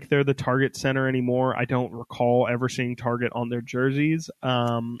think they're the Target center anymore. I don't recall ever seeing Target on their jerseys.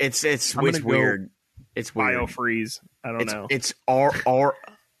 It's weird. It's weird. BioFreeze. I don't know. It's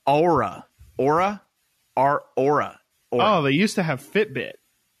Aura. Oh, they used to have Fitbit.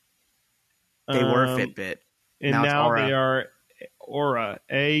 They were Fitbit. And now they are Aura.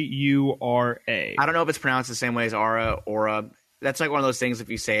 A-U-R-A. I don't know if it's pronounced the same way as Aura. That's like one of those things, if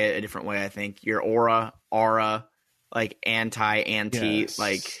you say it a different way, I think. Your Aura, like anti, yes.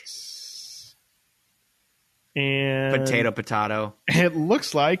 Like and potato. It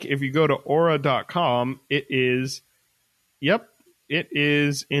looks like if you go to aura.com, it is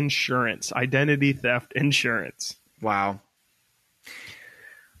insurance, identity theft insurance. Wow.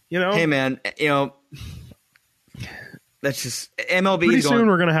 You know, hey man, that's just MLB. Pretty soon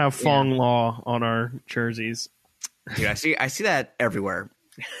we're gonna have Fong Law on our jerseys. Dude, I see that everywhere.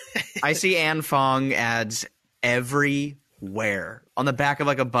 I see Anne Fong ads everywhere. On the back of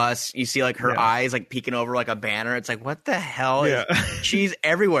like a bus, you see like her eyes like peeking over like a banner. It's like, what the hell? Yeah. She's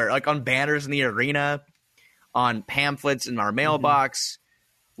everywhere, like on banners in the arena, on pamphlets in our mailbox.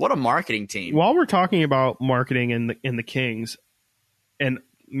 What a marketing team. While we're talking about marketing in the Kings and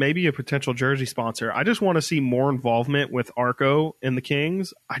maybe a potential jersey sponsor, I just want to see more involvement with Arco and the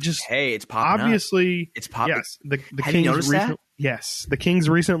Kings. It's popping obviously up. It's popping. Yes, the Have Kings you noticed that? Yes, the Kings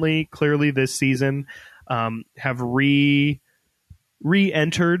recently, clearly this season, have re-entered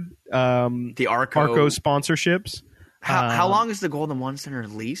the Arco sponsorships. How long is the Golden One Center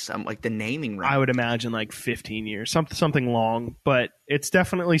lease? I'm like the naming right. I would imagine like 15 years, something long, but it's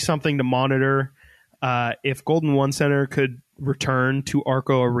definitely something to monitor. If Golden One Center could return to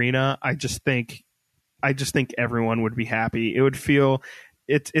Arco Arena, I just think everyone would be happy. It would feel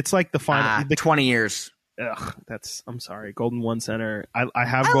it's like the final 20 years. Ugh, I'm sorry. Golden One Center. I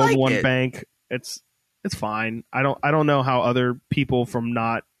have Golden One Bank. It's fine. I don't know how other people from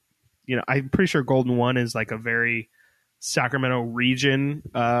not, I'm pretty sure Golden One is like a very Sacramento region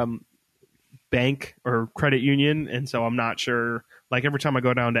bank or credit union, and so I'm not sure. Like every time I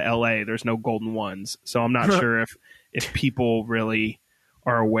go down to LA, there's no Golden Ones, so I'm not sure if people really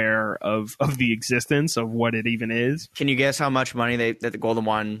are aware of the existence of what it even is. Can you guess how much money that the Golden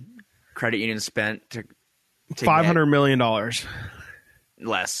One credit union spent to $500 million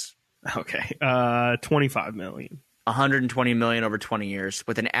less? Okay, $25 million. $120 million over 20 years,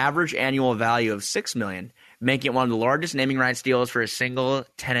 with an average annual value of $6 million, making it one of the largest naming rights deals for a single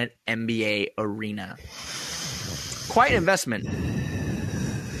tenant NBA arena. Quite an investment. I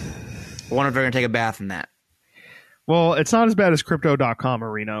wonder if they're going to take a bath in that. Well, it's not as bad as Crypto.com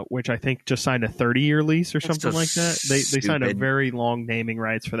Arena, which I think just signed a 30-year lease or something like that. They signed a very long naming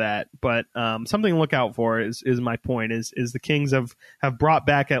rights for that. But something to look out for is my point, is the Kings have brought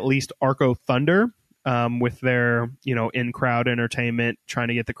back at least Arco Thunder with their in-crowd entertainment, trying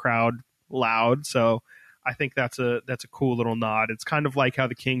to get the crowd loud. So I think that's a cool little nod. It's kind of like how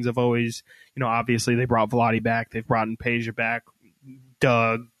the Kings have always, obviously they brought Vlade back, they've brought Peja back,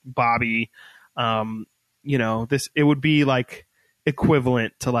 Doug, Bobby. It would be like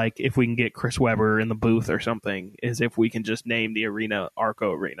equivalent to like if we can get Chris Webber in the booth or something, is if we can just name the arena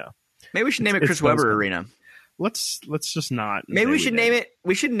Arco Arena. Maybe we should name it Chris Webber Arena. Let's just not. Maybe we should name it.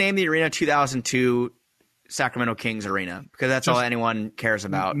 We should name the arena 2002 Sacramento Kings Arena, because that's all anyone cares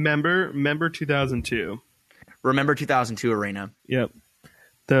about. Remember 2002. Remember 2002 Arena. Yep.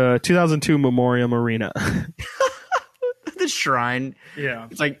 The 2002 Memoriam Arena. The shrine. Yeah.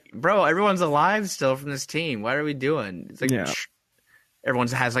 It's like, bro, everyone's alive still from this team. What are we doing? It's like everyone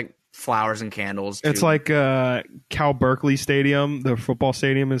has like flowers and candles. It's like Cal Berkeley Stadium. The football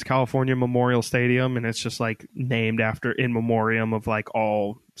stadium is California Memorial Stadium, and it's just like named after, in memoriam of like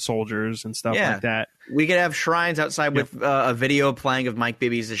all soldiers and stuff like that. We could have shrines outside with a video playing of Mike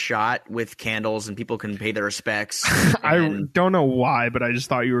Bibby's A Shot with candles, and people can pay their respects. I don't know why, but I just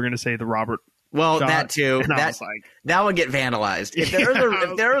thought you were going to say the Robert. Well, shot, that too. That would get vandalized. If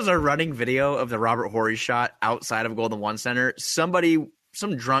there was a running video of the Robert Horry shot outside of Golden One Center, some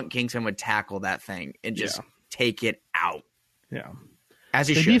drunk Kingsman would tackle that thing and just take it out. Yeah. As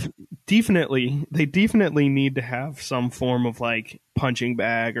he should. They definitely need to have some form of like punching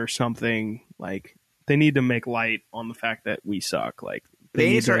bag or something. Like they need to make light on the fact that we suck. Like they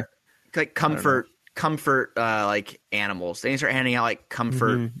need to start like comfort like animals. They need to start handing out like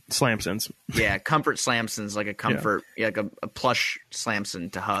comfort Slamsons. Yeah, comfort Slamsons, like a comfort like a plush Slamson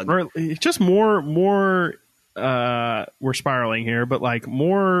to hug. Or just more we're spiraling here, but like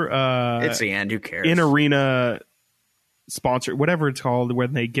more it's the end. Who cares? In arena sponsor, whatever it's called,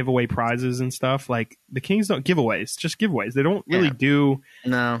 when they give away prizes and stuff. Like the Kings don't giveaways, just giveaways. They don't really do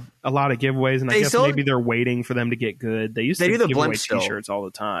a lot of giveaways, and I guess maybe they're waiting for them to get good. They do the give away T-shirts all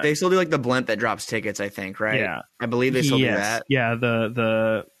the time. They still do like the blimp that drops tickets, I think, right? Yeah, I believe they still do that. Yeah,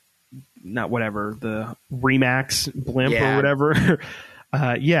 the not whatever, the Remax blimp or whatever.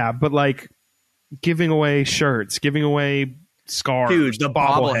 But like giving away shirts, giving away scarves, dude, the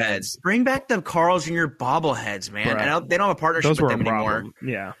bobbleheads. Bring back the Carl's Jr. bobbleheads, man. Right. They don't have a partnership with them anymore.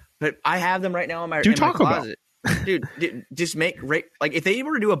 Yeah, but I have them right now in my closet. dude, just make like if they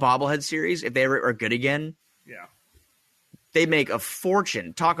were to do a bobblehead series, if they ever are good again, they make a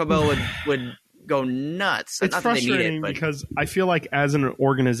fortune. Taco Bell would go nuts. It's frustrating because I feel like as an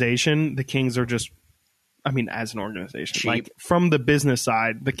organization, the Kings are just. I mean, as an organization, cheap. Like from the business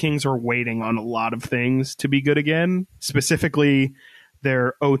side, the Kings are waiting on a lot of things to be good again, specifically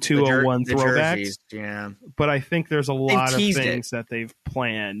their 02-01 throwbacks. Jerseys, yeah. But I think there's a lot of things that they've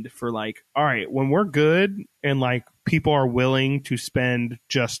planned for like, all right, when we're good and like people are willing to spend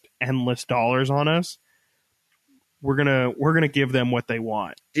just endless dollars on us, we're gonna give them what they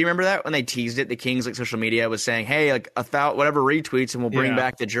want. Do you remember that when they teased it? The Kings like social media was saying, "Hey, like whatever retweets, and we'll bring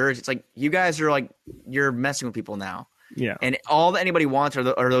back the jersey." It's like you guys are like you're messing with people now. Yeah, and all that anybody wants are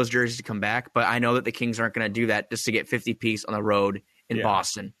those jerseys to come back. But I know that the Kings aren't going to do that just to get 50 piece on the road in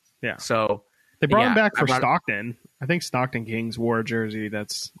Boston. Yeah, so they brought him back for Stockton. I think Stockton Kings wore a jersey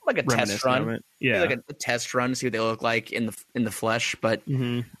that's like a test run. Yeah, like a test run to see what they look like in the flesh. But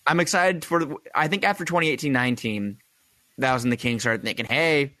I'm excited for. I think after 2018-19, that was when the Kings started thinking,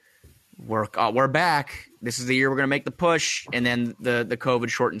 "Hey, we're back. This is the year we're going to make the push." And then the COVID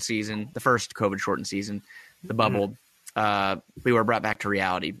shortened season, the first COVID shortened season, the bubble, we were brought back to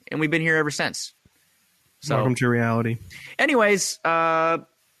reality, and we've been here ever since. So, welcome to reality. Anyways,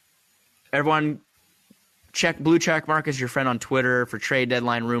 everyone. Blue check mark as your friend on Twitter for trade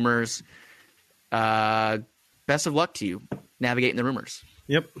deadline rumors. Best of luck to you navigating the rumors.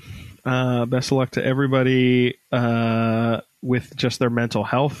 Yep. Best of luck to everybody with just their mental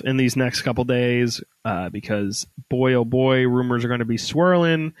health in these next couple days because boy, oh boy, rumors are going to be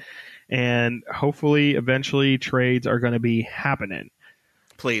swirling and hopefully eventually trades are going to be happening.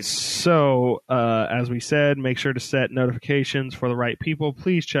 Please. So, as we said, make sure to set notifications for the right people.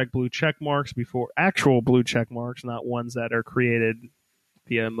 Please check blue check marks before actual blue check marks, not ones that are created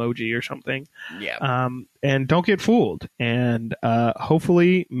via emoji or something. Yeah. And don't get fooled. And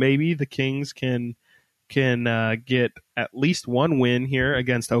hopefully, maybe the Kings can get at least one win here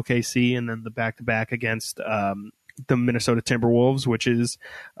against OKC, and then the back-to-back against the Minnesota Timberwolves, which is,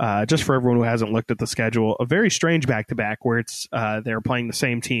 just for everyone who hasn't looked at the schedule, a very strange back-to-back where it's they're playing the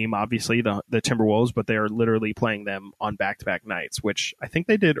same team, obviously, the Timberwolves, but they're literally playing them on back-to-back nights, which I think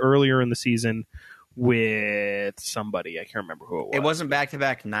they did earlier in the season with somebody. I can't remember who it was. It wasn't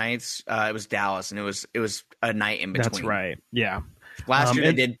back-to-back nights. It was Dallas, and it was a night in between. That's right. Yeah. Last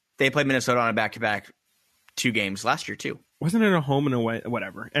year they played Minnesota on a back-to-back 2 games last year, too. Wasn't it a home and away?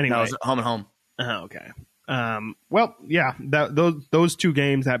 Whatever. Anyway. No, it was home and home. Oh, okay. Well, yeah, those 2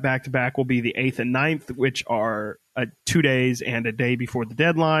 games at back-to-back will be the 8th and 9th, which are 2 days and a day before the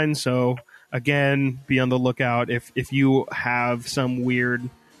deadline. So, again, be on the lookout. If you have some weird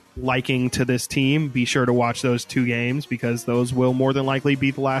liking to this team, be sure to watch those 2 games because those will more than likely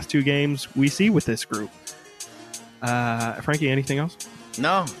be the last 2 games we see with this group. Frankie, anything else?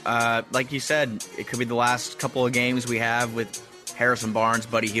 No. Like you said, it could be the last couple of games we have with Harrison Barnes,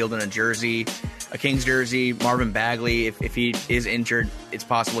 Buddy Hield in a jersey, a Kings jersey, Marvin Bagley. If he is injured, it's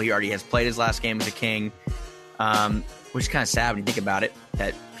possible he already has played his last game as a King, which is kind of sad when you think about it,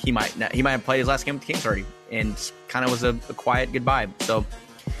 that he might have played his last game with the Kings already, and kind of was a quiet goodbye. So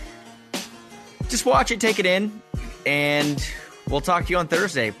just watch it, take it in, and we'll talk to you on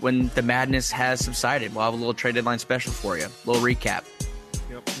Thursday when the madness has subsided. We'll have a little trade deadline special for you, a little recap.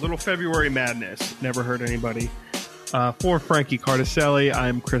 Yep. Little February madness. Never hurt anybody. For Frankie Cardicelli,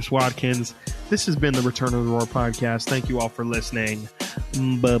 I'm Chris Watkins. This has been the Return of the Roar podcast. Thank you all for listening.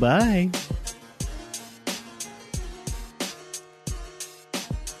 Bye-bye.